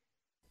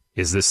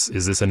 is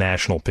this a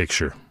national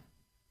picture?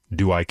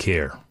 Do I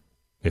care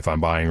if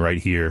I'm buying right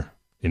here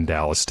in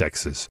Dallas,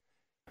 Texas,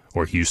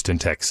 or Houston,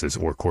 Texas,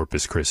 or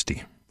Corpus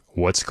Christi?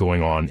 What's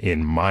going on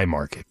in my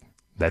market?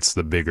 That's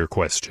the bigger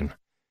question.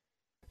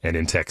 And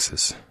in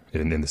Texas,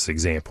 in this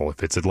example,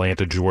 if it's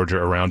Atlanta, Georgia,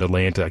 around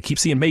Atlanta, I keep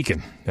seeing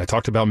Macon. I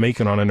talked about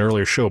Macon on an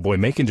earlier show. Boy,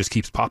 Macon just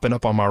keeps popping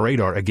up on my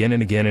radar again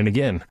and again and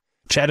again.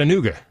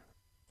 Chattanooga.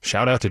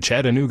 Shout out to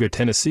Chattanooga,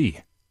 Tennessee.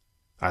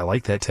 I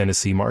like that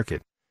Tennessee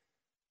market.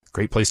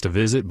 Great place to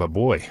visit, but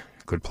boy,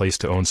 good place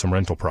to own some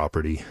rental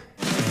property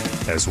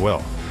as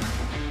well.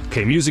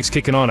 Okay, music's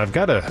kicking on. I've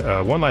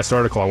got one last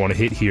article I want to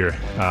hit here.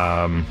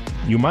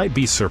 You might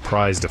be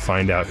surprised to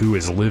find out who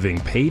is living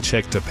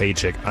paycheck to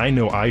paycheck. I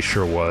know I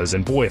sure was.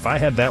 And boy, if I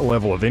had that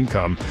level of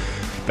income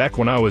back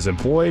when I was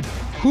employed,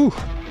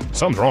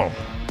 something's wrong.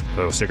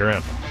 So stick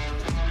around.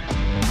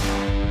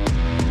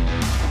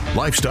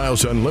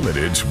 Lifestyles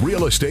Unlimited's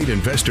Real Estate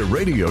Investor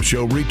Radio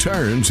Show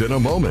returns in a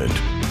moment.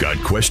 Got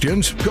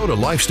questions? Go to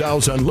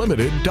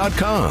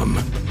lifestylesunlimited.com.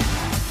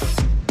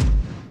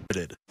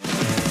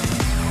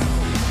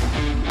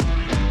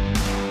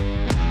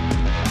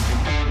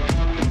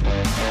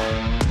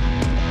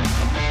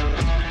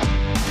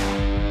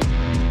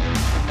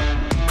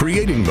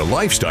 Creating the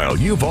lifestyle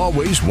you've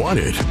always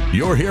wanted.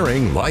 You're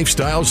hearing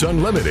Lifestyles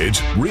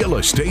Unlimited's Real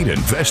Estate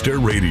Investor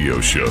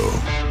Radio Show.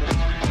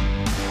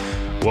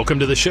 Welcome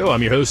to the show.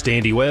 I'm your host,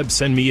 Andy Webb.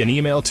 Send me an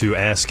email to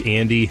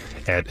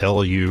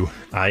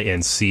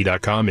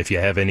askandy@luinc.com if you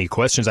have any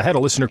questions. I had a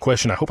listener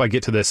question. I hope I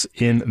get to this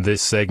in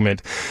this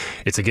segment.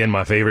 It's, again,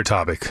 my favorite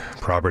topic,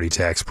 property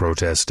tax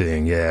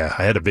protesting. Yeah,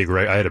 I had a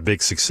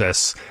big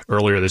success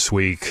earlier this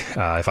week.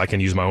 If I can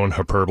use my own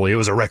hyperbole, it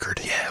was a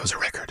record. Yeah, it was a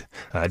record.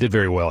 I did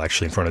very well,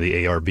 actually, in front of the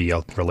ARB.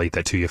 I'll relate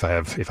that to you if I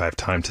have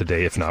time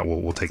today. If not,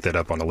 we'll take that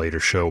up on a later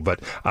show.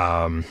 But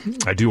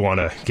I do want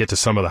to get to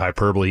some of the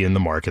hyperbole in the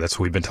market. That's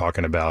what we've been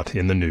talking about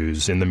in the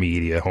news, in the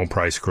media. Home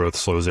price growth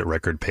slows at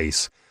record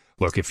pace.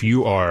 Look, if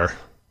you are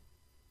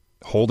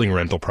holding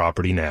rental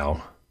property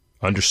now,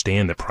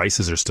 understand that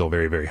prices are still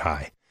very, very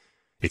high.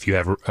 If you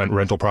have a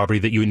rental property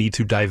that you need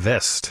to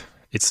divest,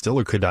 it's still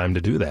a good time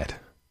to do that.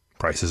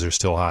 Prices are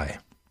still high.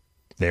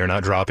 They are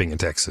not dropping in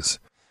Texas.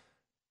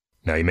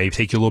 Now, it may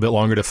take you a little bit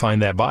longer to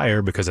find that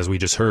buyer because, as we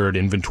just heard,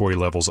 inventory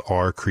levels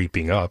are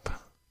creeping up,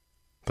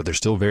 but they're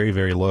still very,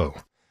 very low,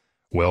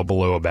 well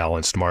below a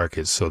balanced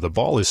market. So the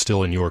ball is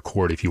still in your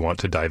court if you want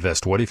to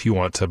divest. What if you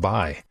want to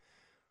buy?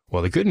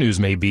 Well, the good news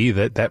may be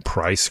that that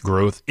price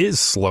growth is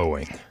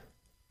slowing.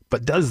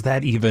 But does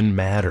that even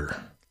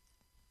matter?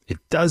 It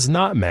does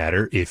not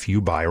matter if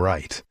you buy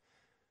right.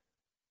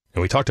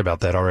 And we talked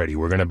about that already.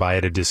 We're going to buy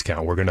at a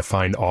discount. We're going to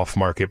find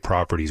off-market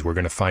properties. We're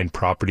going to find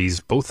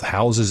properties, both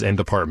houses and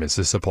apartments.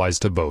 This applies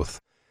to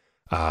both.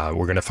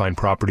 We're going to find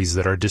properties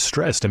that are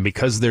distressed. And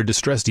because they're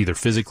distressed, either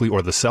physically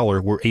or the seller,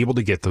 we're able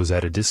to get those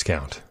at a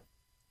discount.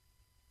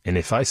 And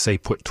if I say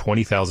put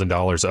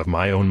 $20,000 of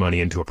my own money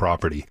into a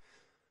property,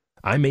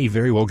 I may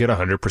very well get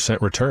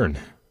 100% return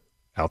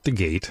out the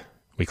gate.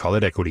 We call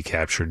it equity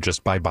capture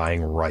just by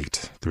buying right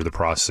through the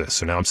process.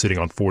 So now I'm sitting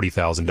on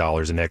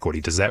 $40,000 in equity.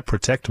 Does that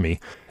protect me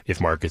if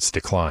markets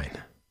decline?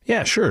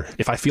 Yeah, sure.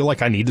 If I feel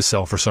like I need to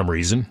sell for some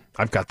reason,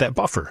 I've got that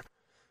buffer.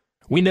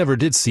 We never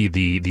did see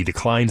the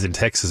declines in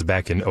Texas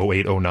back in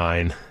 08,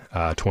 09,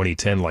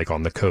 2010 like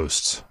on the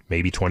coasts.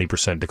 Maybe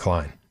 20%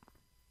 decline.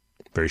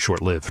 Very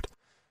short-lived.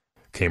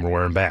 Came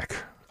roaring back.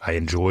 I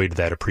enjoyed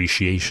that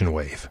appreciation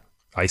wave.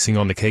 Icing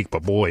on the cake,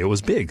 but boy, it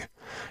was big.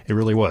 It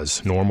really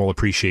was. Normal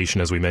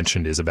appreciation, as we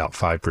mentioned, is about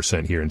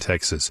 5% here in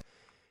Texas.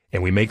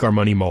 And we make our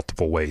money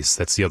multiple ways.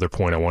 That's the other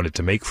point I wanted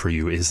to make for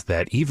you, is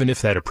that even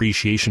if that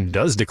appreciation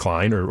does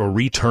decline or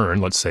return,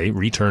 let's say,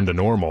 return to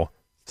normal,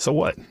 so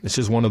what? It's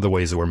just one of the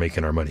ways that we're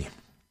making our money.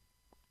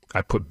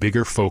 I put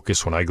bigger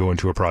focus when I go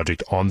into a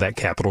project on that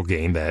capital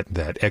gain,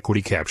 that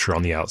equity capture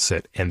on the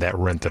outset, and that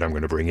rent that I'm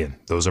going to bring in.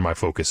 Those are my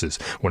focuses.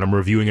 When I'm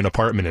reviewing an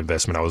apartment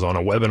investment, I was on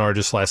a webinar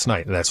just last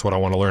night. That's what I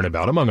want to learn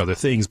about, among other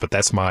things, but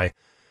that's my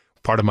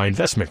part of my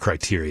investment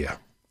criteria.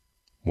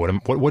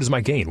 What is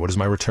my gain? What is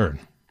my return?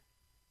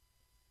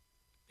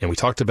 And we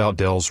talked about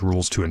Dell's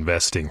rules to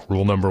investing.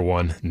 Rule number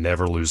 1,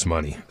 never lose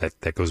money.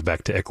 That goes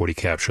back to equity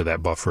capture,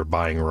 that buffer,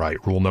 buying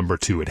right. Rule number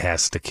 2, it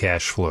has to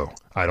cash flow.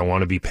 I don't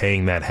want to be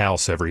paying that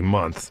house every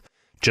month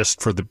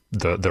just for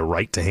the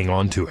right to hang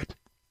on to it.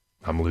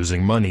 I'm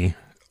losing money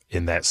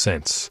in that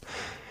sense.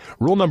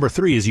 Rule number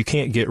 3 is you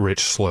can't get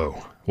rich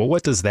slow. Well,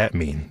 what does that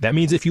mean? That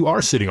means if you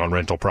are sitting on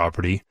rental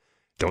property,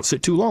 don't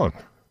sit too long.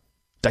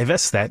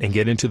 Divest that and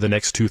get into the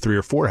next 2, 3,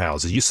 or 4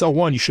 houses. You sell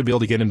one, you should be able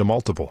to get into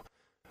multiple.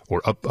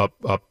 Or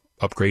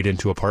upgrade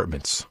into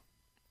apartments.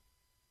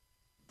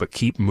 But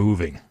keep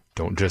moving.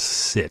 Don't just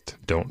sit.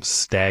 Don't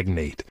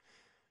stagnate.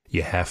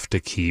 You have to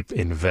keep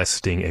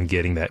investing and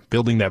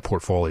building that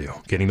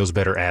portfolio, getting those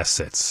better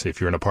assets.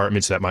 If you're in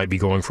apartments, that might be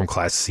going from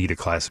Class C to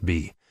Class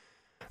B.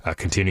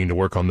 Continuing to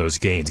work on those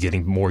gains,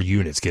 getting more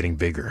units, getting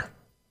bigger,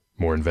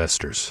 more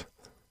investors.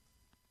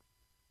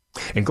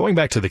 And going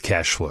back to the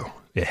cash flow,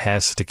 it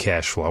has to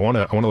cash flow. I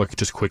want to look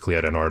just quickly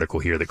at an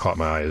article here that caught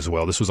my eye as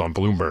well. This was on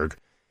Bloomberg.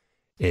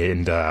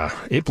 And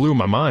it blew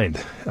my mind.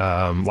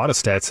 A lot of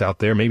stats out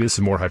there. Maybe this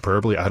is more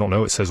hyperbole. I don't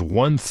know. It says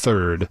one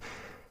third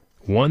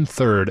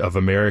of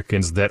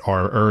Americans that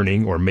are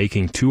earning or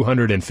making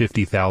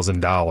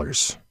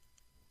 $250,000.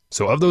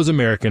 So of those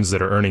Americans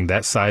that are earning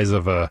that size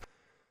of a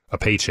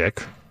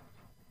paycheck,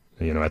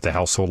 at the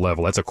household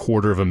level, that's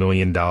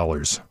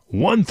 $250,000.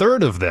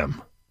 1/3 of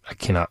them, I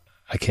cannot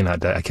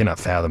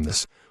fathom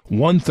this.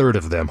 1/3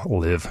 of them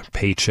live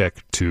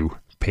paycheck to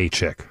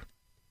paycheck.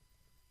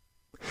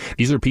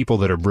 These are people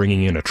that are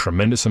bringing in a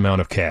tremendous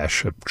amount of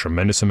cash, a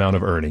tremendous amount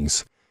of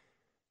earnings,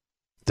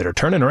 that are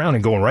turning around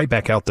and going right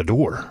back out the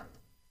door.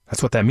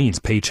 That's what that means,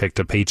 paycheck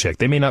to paycheck.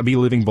 They may not be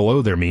living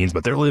below their means,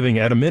 but they're living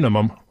at a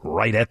minimum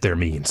right at their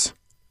means.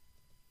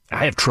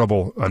 I have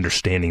trouble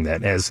understanding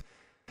that. As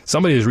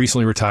somebody who's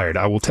recently retired,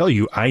 I will tell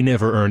you, I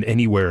never earned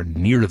anywhere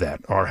near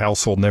that. Our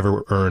household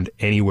never earned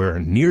anywhere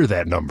near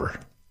that number.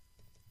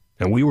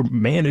 And we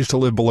managed to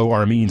live below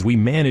our means. We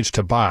managed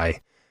to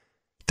buy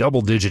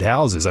double-digit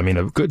houses. I mean,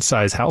 a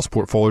good-sized house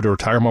portfolio to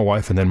retire my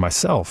wife and then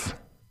myself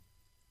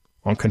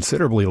on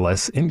considerably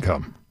less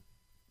income.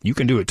 You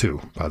can do it too,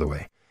 by the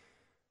way.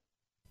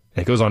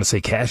 And it goes on to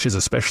say cash is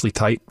especially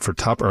tight for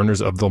top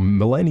earners of the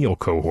millennial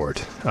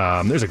cohort.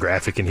 There's a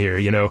graphic in here,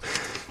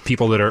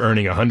 people that are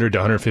earning 100 to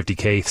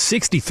 150K,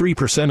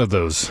 63% of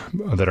those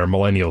that are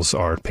millennials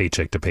are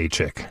paycheck to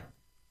paycheck.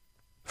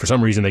 For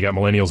some reason, they got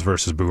millennials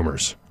versus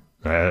boomers.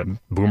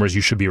 Boomers,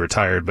 you should be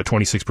retired, but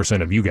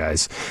 26% of you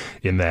guys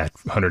in that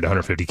 100 to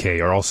 150K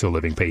are also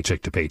living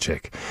paycheck to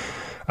paycheck.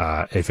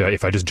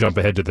 If I just jump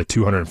ahead to the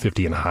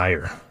 250 and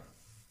higher,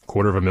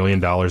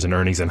 $250,000 in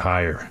earnings and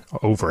higher,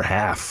 over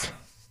half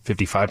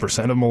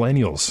 55% of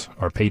millennials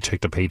are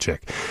paycheck to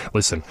paycheck.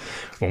 Listen,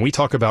 when we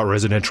talk about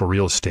residential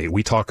real estate,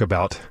 we talk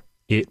about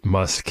it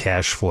must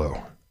cash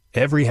flow.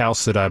 Every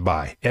house that I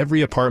buy,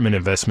 every apartment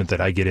investment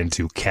that I get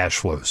into cash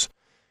flows.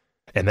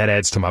 And that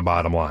adds to my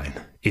bottom line.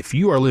 If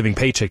you are living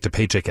paycheck to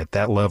paycheck at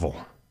that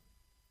level,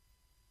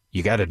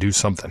 you got to do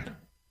something.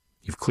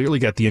 You've clearly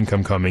got the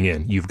income coming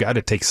in. You've got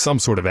to take some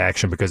sort of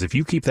action, because if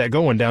you keep that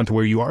going down to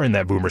where you are in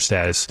that boomer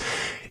status,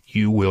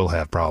 you will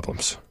have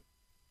problems.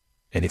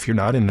 And if you're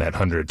not in that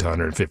 100 to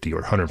 150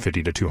 or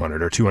 150 to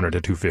 200 or 200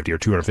 to 250 or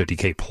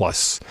 250K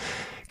plus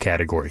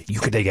category, you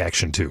can take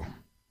action too.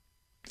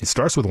 It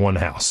starts with one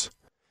house.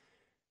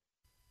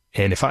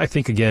 And if I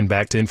think again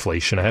back to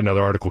inflation, I had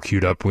another article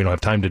queued up. We don't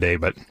have time today,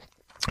 but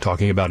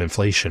talking about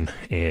inflation,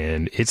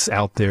 and it's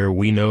out there.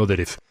 We know that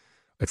if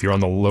you're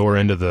on the lower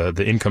end of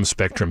the income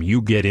spectrum,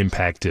 you get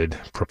impacted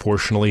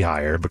proportionally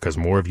higher because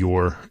more of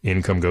your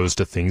income goes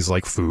to things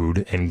like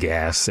food and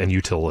gas and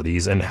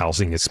utilities and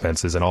housing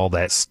expenses and all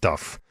that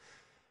stuff.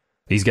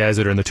 These guys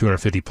that are in the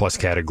 250 plus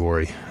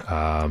category,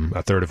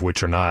 a third of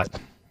which are not,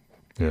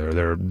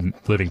 they're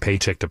living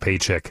paycheck to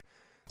paycheck.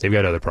 They've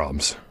got other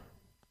problems.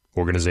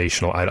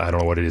 Organizational, I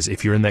don't know what it is.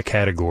 If you're in that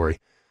category,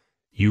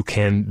 you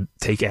can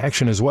take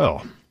action as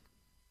well.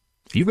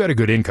 If you've got a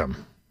good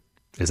income,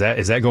 is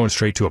that going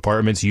straight to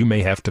apartments? You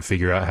may have to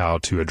figure out how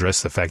to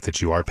address the fact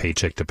that you are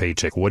paycheck to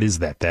paycheck. What is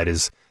that? That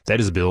is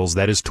bills,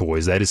 that is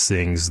toys, that is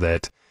things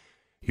that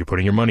you're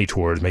putting your money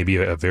towards. Maybe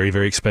a very,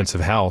 very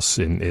expensive house,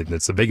 and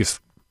it's the biggest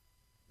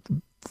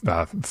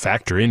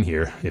factor in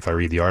here. If I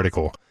read the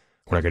article,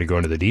 we're not going to go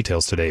into the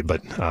details today,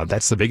 but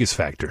that's the biggest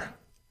factor.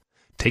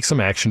 Take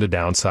some action to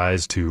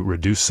downsize, to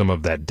reduce some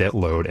of that debt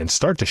load, and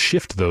start to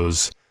shift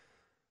those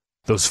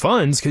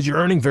funds, because you're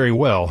earning very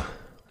well,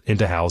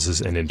 into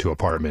houses and into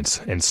apartments,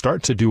 and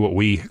start to do what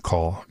we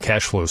call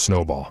cash flow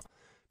snowball,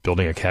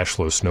 building a cash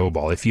flow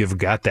snowball. If you've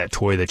got that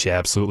toy that you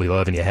absolutely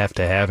love and you have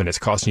to have, and it's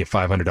costing you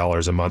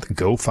 $500 a month,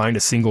 go find a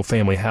single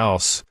family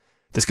house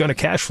that's going to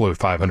cash flow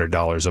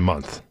 $500 a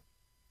month.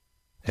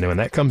 And when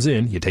that comes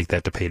in, you take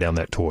that to pay down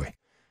that toy.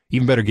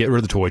 Even better, get rid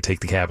of the toy, take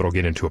the capital,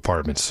 get into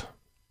apartments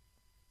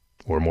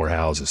or more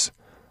houses.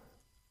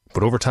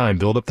 But over time,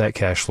 build up that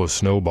cash flow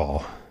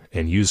snowball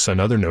and use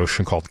another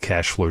notion called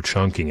cash flow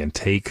chunking, and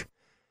take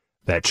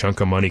that chunk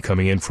of money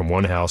coming in from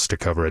one house to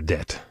cover a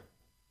debt,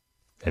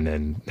 and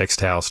then next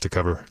house to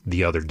cover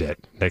the other debt,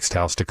 next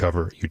house to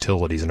cover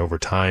utilities. And over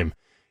time,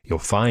 you'll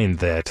find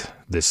that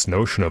this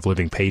notion of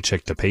living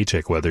paycheck to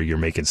paycheck, whether you're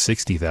making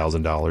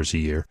 $60,000 a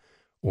year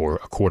or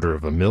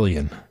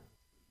 $250,000,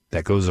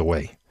 that goes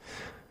away,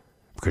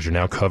 because you're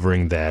now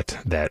covering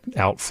that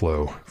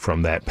outflow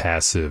from that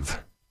passive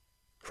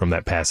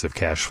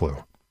cash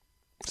flow.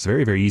 It's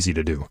very, very easy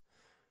to do.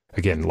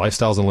 Again,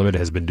 Lifestyles Unlimited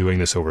has been doing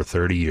this over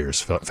 30 years,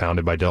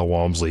 founded by Del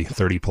Walmsley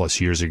 30 plus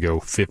years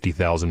ago,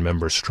 50,000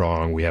 members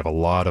strong. We have a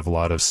lot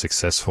of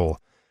successful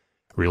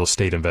real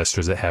estate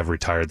investors that have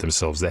retired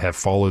themselves, that have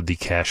followed the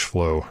cash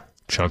flow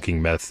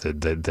chunking method,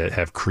 that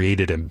have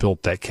created and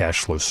built that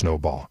cash flow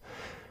snowball,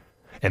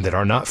 and that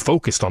are not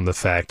focused on the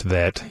fact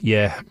that,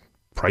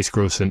 price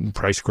growth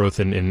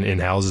in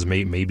houses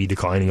may be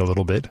declining a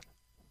little bit.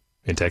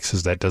 In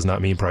Texas, that does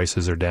not mean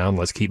prices are down.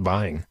 Let's keep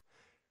buying.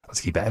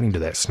 Let's keep adding to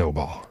that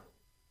snowball.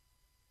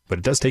 But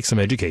it does take some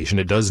education.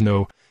 It does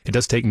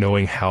take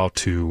knowing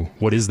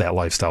what is that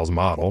lifestyles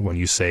model when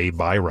you say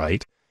buy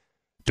right,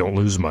 don't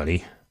lose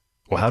money.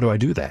 Well, how do I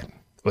do that?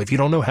 Well, if you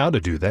don't know how to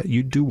do that,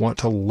 you do want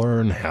to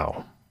learn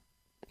how.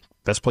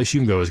 Best place you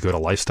can go is go to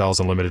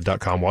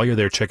lifestylesunlimited.com. While you're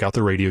there, check out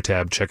the radio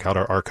tab, check out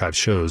our archive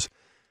shows.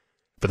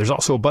 But there's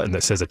also a button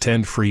that says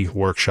attend free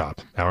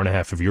workshop, hour and a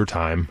half of your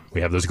time.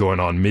 We have those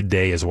going on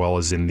midday as well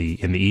as in the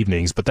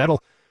evenings, but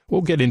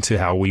we'll get into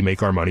how we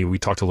make our money. We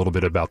talked a little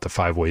bit about the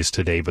 5 ways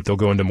today, but they'll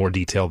go into more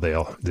detail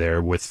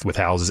there with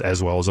houses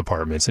as well as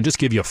apartments, and just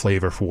give you a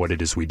flavor for what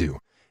it is we do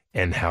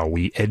and how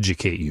we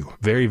educate you.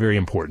 Very, very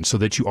important, so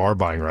that you are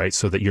buying right,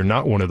 so that you're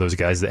not one of those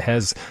guys that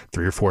has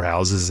 3 or 4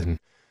 houses and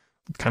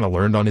kind of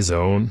learned on his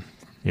own,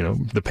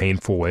 the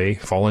painful way,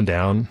 falling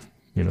down,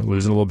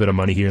 losing a little bit of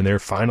money here and there,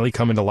 finally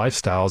coming to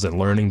Lifestyles and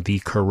learning the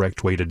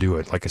correct way to do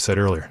it. Like I said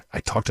earlier, I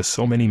talked to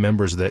so many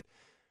members that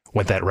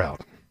went that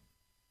route.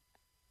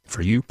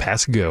 For you,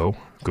 pass go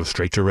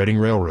straight to Reading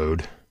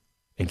Railroad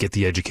and get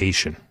the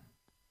education.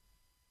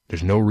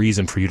 There's no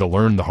reason for you to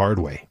learn the hard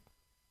way.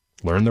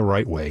 Learn the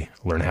right way,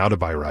 learn how to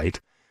buy right,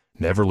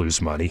 never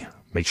lose money,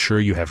 make sure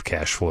you have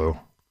cash flow,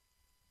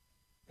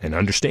 and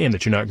understand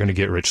that you're not going to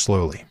get rich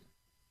slowly.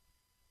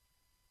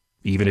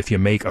 Even if you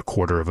make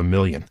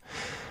 $250,000,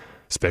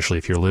 especially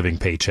if you're living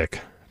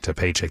paycheck to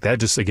paycheck. That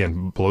just,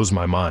 again, blows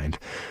my mind.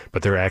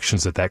 But there are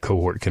actions that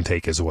cohort can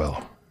take as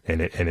well.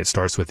 And it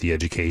starts with the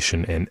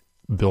education and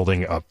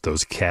building up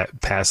those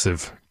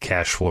passive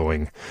cash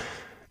flowing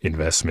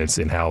investments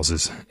in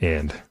houses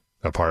and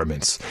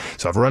apartments.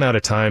 So I've run out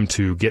of time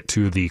to get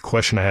to the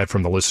question I had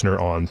from the listener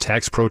on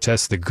tax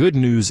protests. The good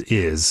news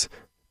is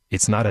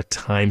it's not a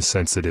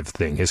time-sensitive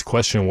thing. His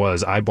question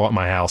was, I bought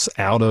my house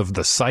out of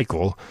the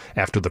cycle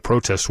after the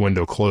protest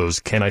window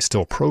closed. Can I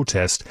still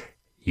protest?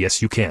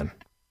 Yes, you can.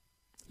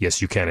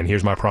 Yes, you can. And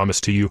here's my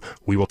promise to you.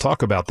 We will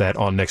talk about that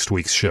on next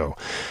week's show.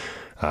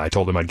 I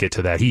told him I'd get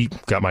to that. He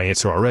got my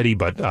answer already,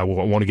 but I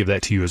want to give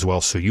that to you as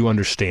well so you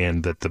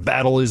understand that the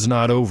battle is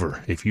not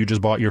over. If you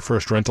just bought your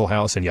first rental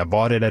house and you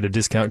bought it at a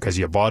discount because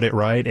you bought it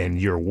right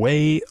and you're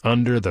way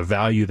under the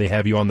value they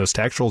have you on those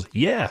tax rolls,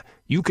 yeah,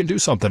 you can do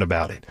something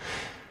about it.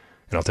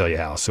 And I'll tell you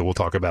how. So we'll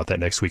talk about that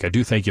next week. I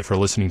do thank you for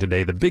listening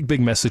today. The big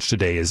message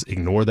today is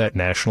ignore that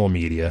national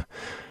media.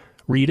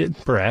 Read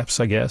it, perhaps,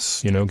 I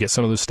guess. Get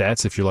some of those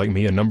stats if you're like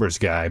me, a numbers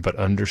guy, but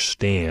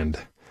understand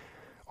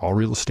all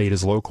real estate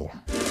is local.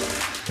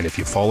 And if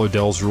you follow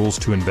Dell's rules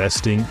to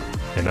investing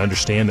and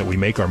understand that we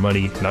make our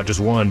money not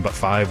just 1, but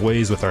 5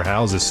 ways with our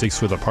houses,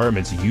 6 with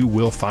apartments, you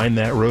will find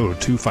that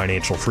road to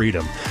financial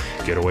freedom.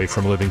 Get away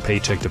from living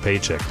paycheck to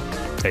paycheck.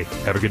 Hey,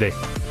 have a good day.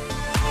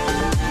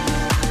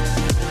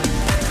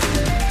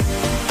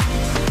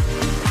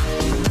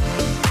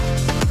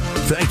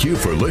 Thank you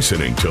for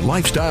listening to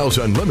Lifestyles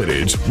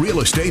Unlimited's Real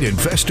Estate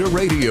Investor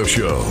Radio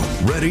Show.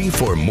 Ready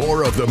for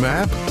more of the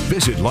map?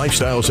 Visit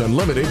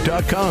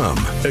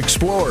lifestylesunlimited.com.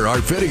 Explore our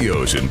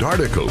videos and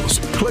articles.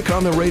 Click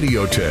on the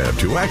radio tab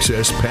to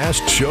access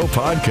past show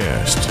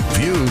podcasts.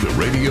 View the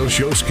radio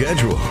show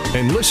schedule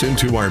and listen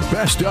to our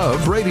best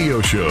of radio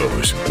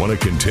shows. Want to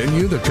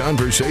continue the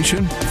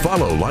conversation?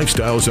 Follow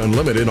Lifestyles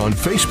Unlimited on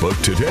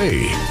Facebook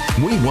today.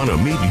 We want to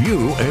meet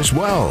you as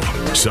well.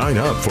 Sign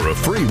up for a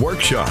free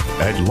workshop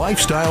at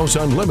lifestylesunlimited.com.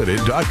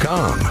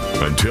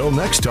 Until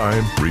next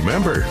time,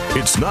 remember,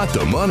 it's not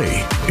the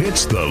money,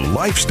 it's the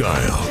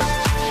lifestyle.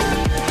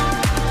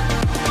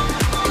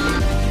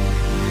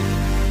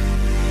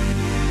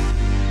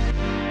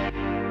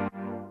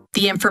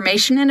 The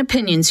information and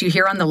opinions you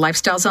hear on the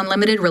Lifestyles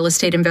Unlimited Real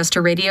Estate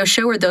Investor Radio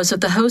Show are those of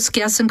the hosts,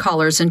 guests, and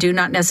callers and do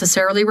not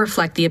necessarily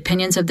reflect the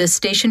opinions of this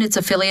station, its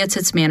affiliates,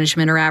 its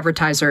management, or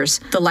advertisers.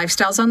 The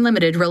Lifestyles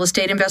Unlimited Real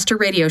Estate Investor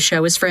Radio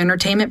Show is for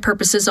entertainment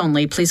purposes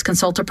only. Please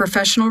consult a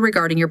professional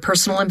regarding your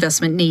personal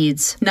investment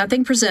needs.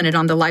 Nothing presented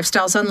on the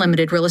Lifestyles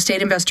Unlimited Real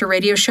Estate Investor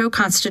Radio Show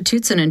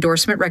constitutes an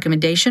endorsement,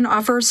 recommendation,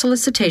 offer, or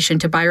solicitation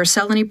to buy or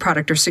sell any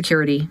product or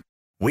security.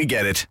 We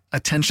get it.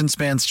 Attention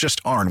spans just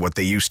aren't what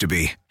they used to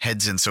be.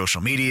 Heads in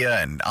social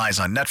media and eyes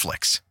on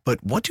Netflix.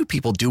 But what do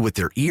people do with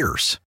their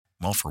ears?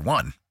 Well, for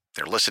one,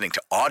 they're listening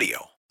to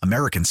audio.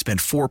 Americans spend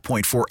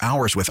 4.4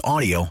 hours with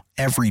audio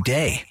every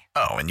day.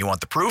 Oh, and you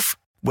want the proof?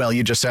 Well,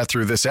 you just sat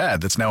through this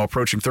ad that's now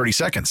approaching 30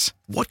 seconds.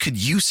 What could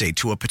you say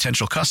to a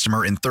potential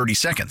customer in 30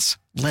 seconds?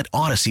 Let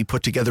Odyssey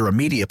put together a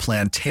media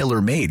plan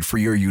tailor-made for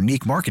your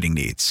unique marketing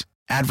needs.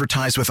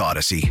 Advertise with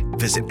Odyssey.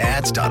 Visit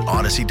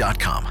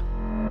ads.odyssey.com.